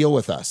make a deal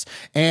with us.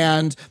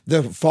 And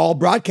the fall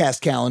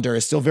broadcast calendar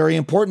is still very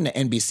important to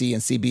NBC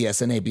and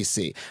CBS and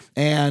ABC.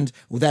 And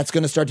that's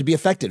going to start to be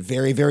affected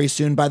very, very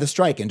soon by the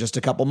strike in just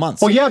a couple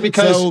months. Well, yeah,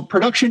 because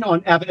production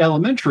on Abbott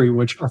Elementary,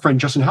 which our friend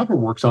Justin Hubbard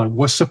works on,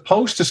 was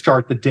supposed to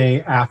start the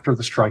day after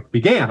the strike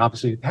began.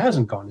 Obviously, it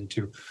hasn't gone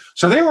into.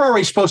 So they were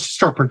already supposed to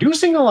start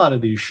producing a lot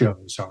of these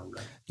shows already.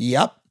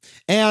 Yep.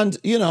 And,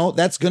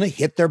 that's going to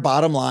hit their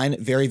bottom line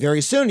very,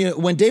 very soon.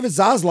 When David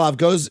Zaslav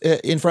goes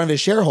in front of his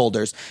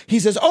shareholders, he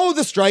says, oh,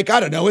 the strike, I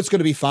don't know, it's going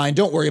to be fine.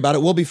 Don't worry about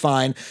it. We'll be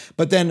fine.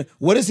 But then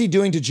what is he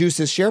doing to juice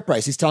his share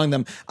price? He's telling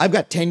them, I've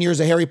got 10 years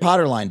of Harry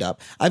Potter lined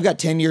up. I've got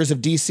 10 years of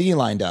DC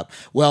lined up.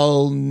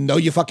 Well, no,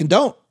 you fucking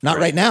don't. Not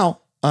right now.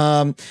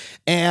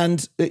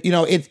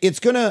 It's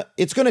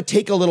gonna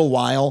take a little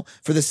while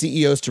for the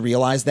CEOs to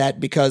realize that,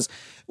 because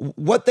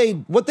what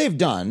they've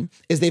done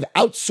is they've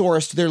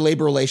outsourced their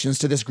labor relations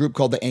to this group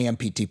called the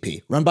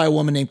AMPTP, run by a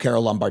woman named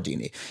Carol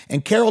Lombardini.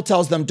 And Carol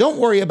tells them, don't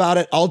worry about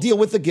it. I'll deal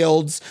with the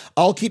guilds.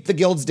 I'll keep the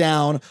guilds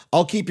down.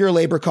 I'll keep your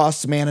labor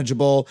costs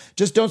manageable.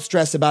 Just don't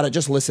stress about it.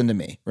 Just listen to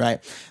me,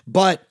 right?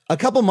 But a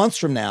couple months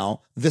from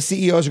now, the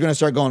CEOs are going to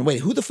start going, wait,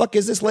 who the fuck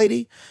is this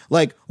lady?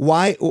 Like,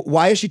 why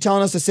is she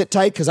telling us to sit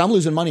tight? Because I'm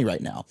losing money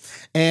right now.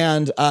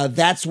 And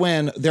that's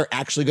when they're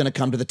actually going to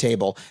come to the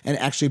table and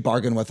actually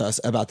bargain with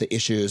us about the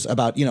issues,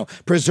 about,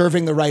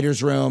 preserving the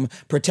writer's room,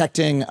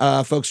 protecting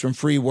folks from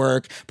free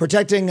work,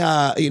 protecting,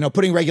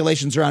 putting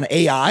regulations around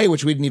AI,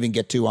 which we didn't even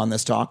get to on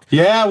this talk.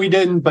 Yeah, we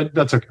didn't, but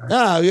that's okay.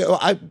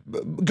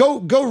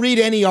 Go read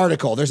any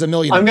article. There's a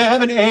million. I'm going to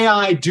have an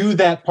AI do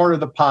that part of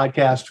the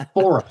podcast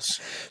for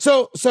us.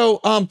 So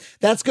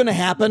that's going to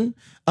happen.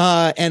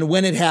 And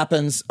when it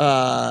happens,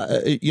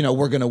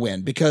 we're going to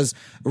win because,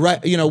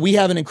 we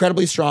have an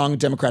incredibly strong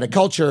democratic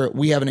culture.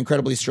 We have an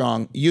incredibly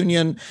strong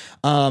union.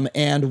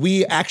 And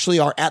we actually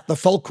are at the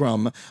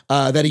fulcrum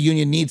that a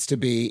union needs to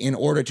be in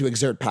order to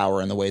exert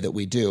power in the way that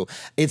we do.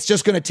 It's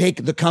just going to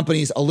take the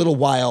companies a little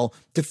while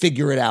to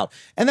figure it out.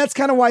 And that's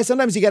kind of why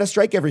sometimes you got to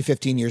strike every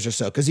 15 years or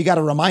so, because you got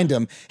to remind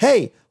them,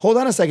 hey, hold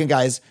on a second,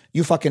 guys,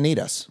 you fucking need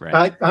us.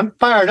 Right. I'm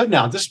fired up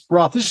now. This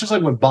is just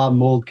like when Bob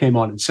Mould came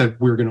on and said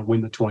we were going to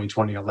win the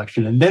 2020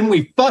 election. And then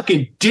we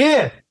fucking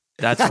did.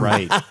 That's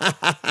right.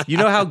 You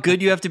know how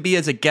good you have to be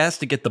as a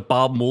guest to get the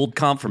Bob Mould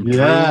comp from Drew?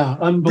 Yeah,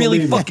 unbelievable.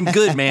 Really fucking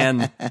good,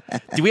 man.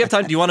 Do we have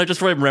time? Do you want to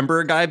just remember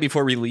a guy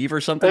before we leave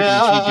or something?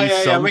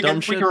 We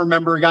can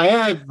remember a guy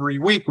every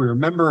week. We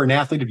remember an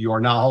athlete, if you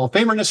are not a Hall of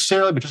Famer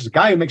necessarily, but just a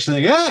guy who makes you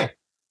think, hey,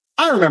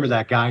 I remember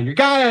that guy. And your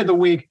guy of the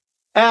week,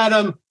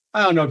 Adam,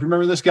 I don't know if you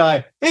remember this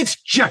guy. It's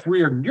Jeff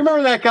Reardon. You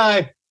remember that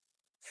guy?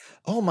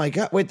 Oh, my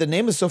God. Wait, the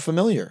name is so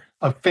familiar.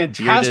 A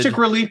fantastic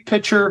relief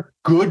pitcher,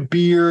 good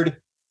beard,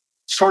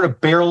 sort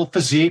of barrel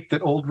physique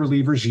that old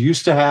relievers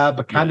used to have,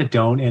 but kind of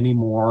don't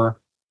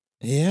anymore.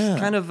 Yeah.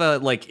 Kind of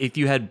like if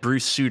you had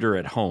Bruce Sutter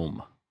at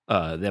home,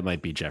 that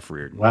might be Jeff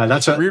Reardon. Wow,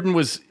 Reardon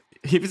was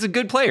a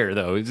good player,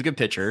 though. He was a good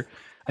pitcher.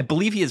 I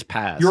believe he has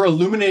passed. You're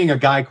illuminating a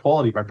guy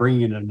quality by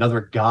bringing in another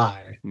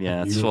guy.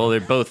 Yeah, well,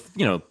 they're both,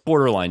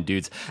 borderline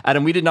dudes.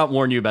 Adam, we did not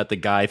warn you about the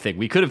guy thing.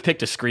 We could have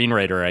picked a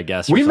screenwriter, I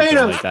guess. We made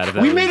him.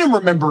 We made him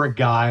remember a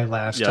guy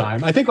last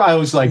time. I think I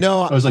was like,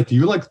 no, I was like, do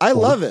you like? I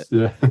love it.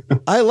 Yeah.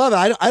 I love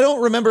it. I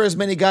don't remember as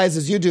many guys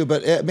as you do,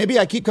 but maybe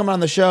I keep coming on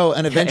the show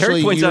and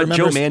eventually Eric points out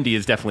remember... Joe Mandy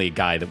is definitely a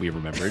guy that we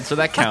remembered, so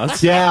that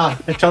counts. Yeah,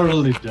 it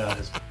totally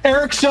does.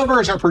 Eric Silver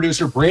is our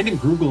producer. Brandon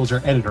Grugel is our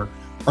editor.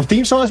 Our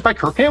theme song is by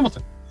Kirk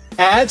Hamilton.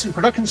 Ads and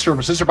production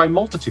services are by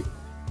Multitude.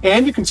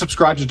 And you can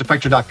subscribe to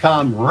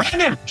Defector.com right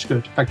now. Just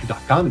go to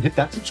Defector.com and hit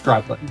that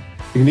subscribe button.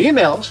 You can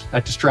email us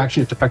at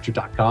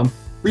distraction@defector.com,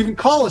 or even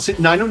call us at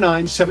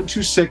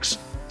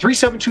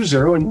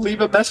 909-726-3720 and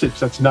leave a message.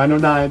 That's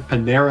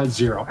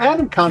 909-Panera-0.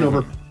 Adam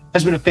Conover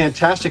has been a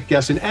fantastic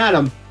guest. And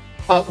Adam,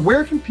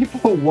 where can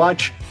people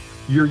watch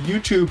your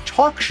YouTube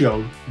talk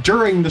show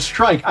during the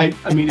strike? I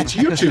mean, it's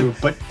YouTube,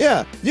 but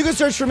yeah, you can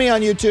search for me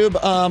on YouTube.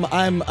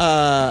 I'm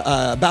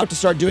about to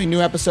start doing new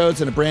episodes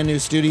in a brand new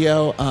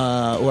studio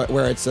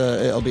where it's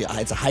a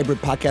hybrid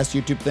podcast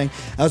YouTube thing.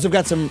 I also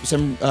got some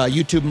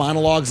YouTube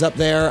monologues up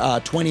there,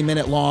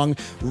 20-minute long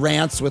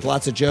rants with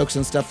lots of jokes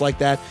and stuff like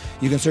that.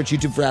 You can search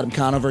YouTube for Adam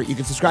Conover. You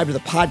can subscribe to the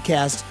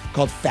podcast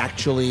called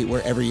Factually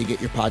wherever you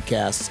get your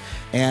podcasts,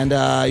 and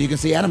you can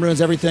see Adam Ruins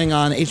Everything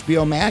on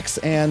HBO Max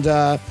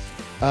and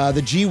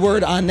the G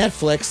Word on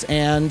Netflix,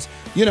 and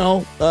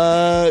go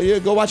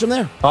watch them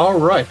there. All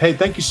right. Hey,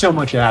 thank you so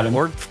much, Adam.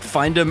 Or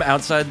find them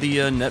outside the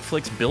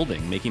Netflix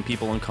building, making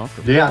people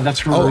uncomfortable. Yeah,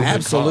 that's really good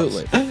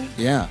absolutely.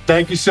 Yeah.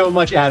 Thank you so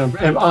much, Adam.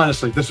 And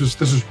honestly, this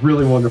was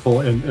really wonderful,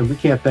 and we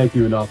can't thank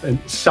you enough. And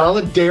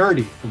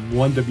solidarity from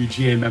one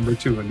WGA member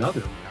to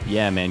another.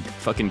 Yeah, man.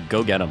 Fucking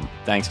go get them.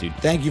 Thanks, dude.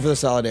 Thank you for the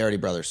solidarity,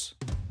 brothers.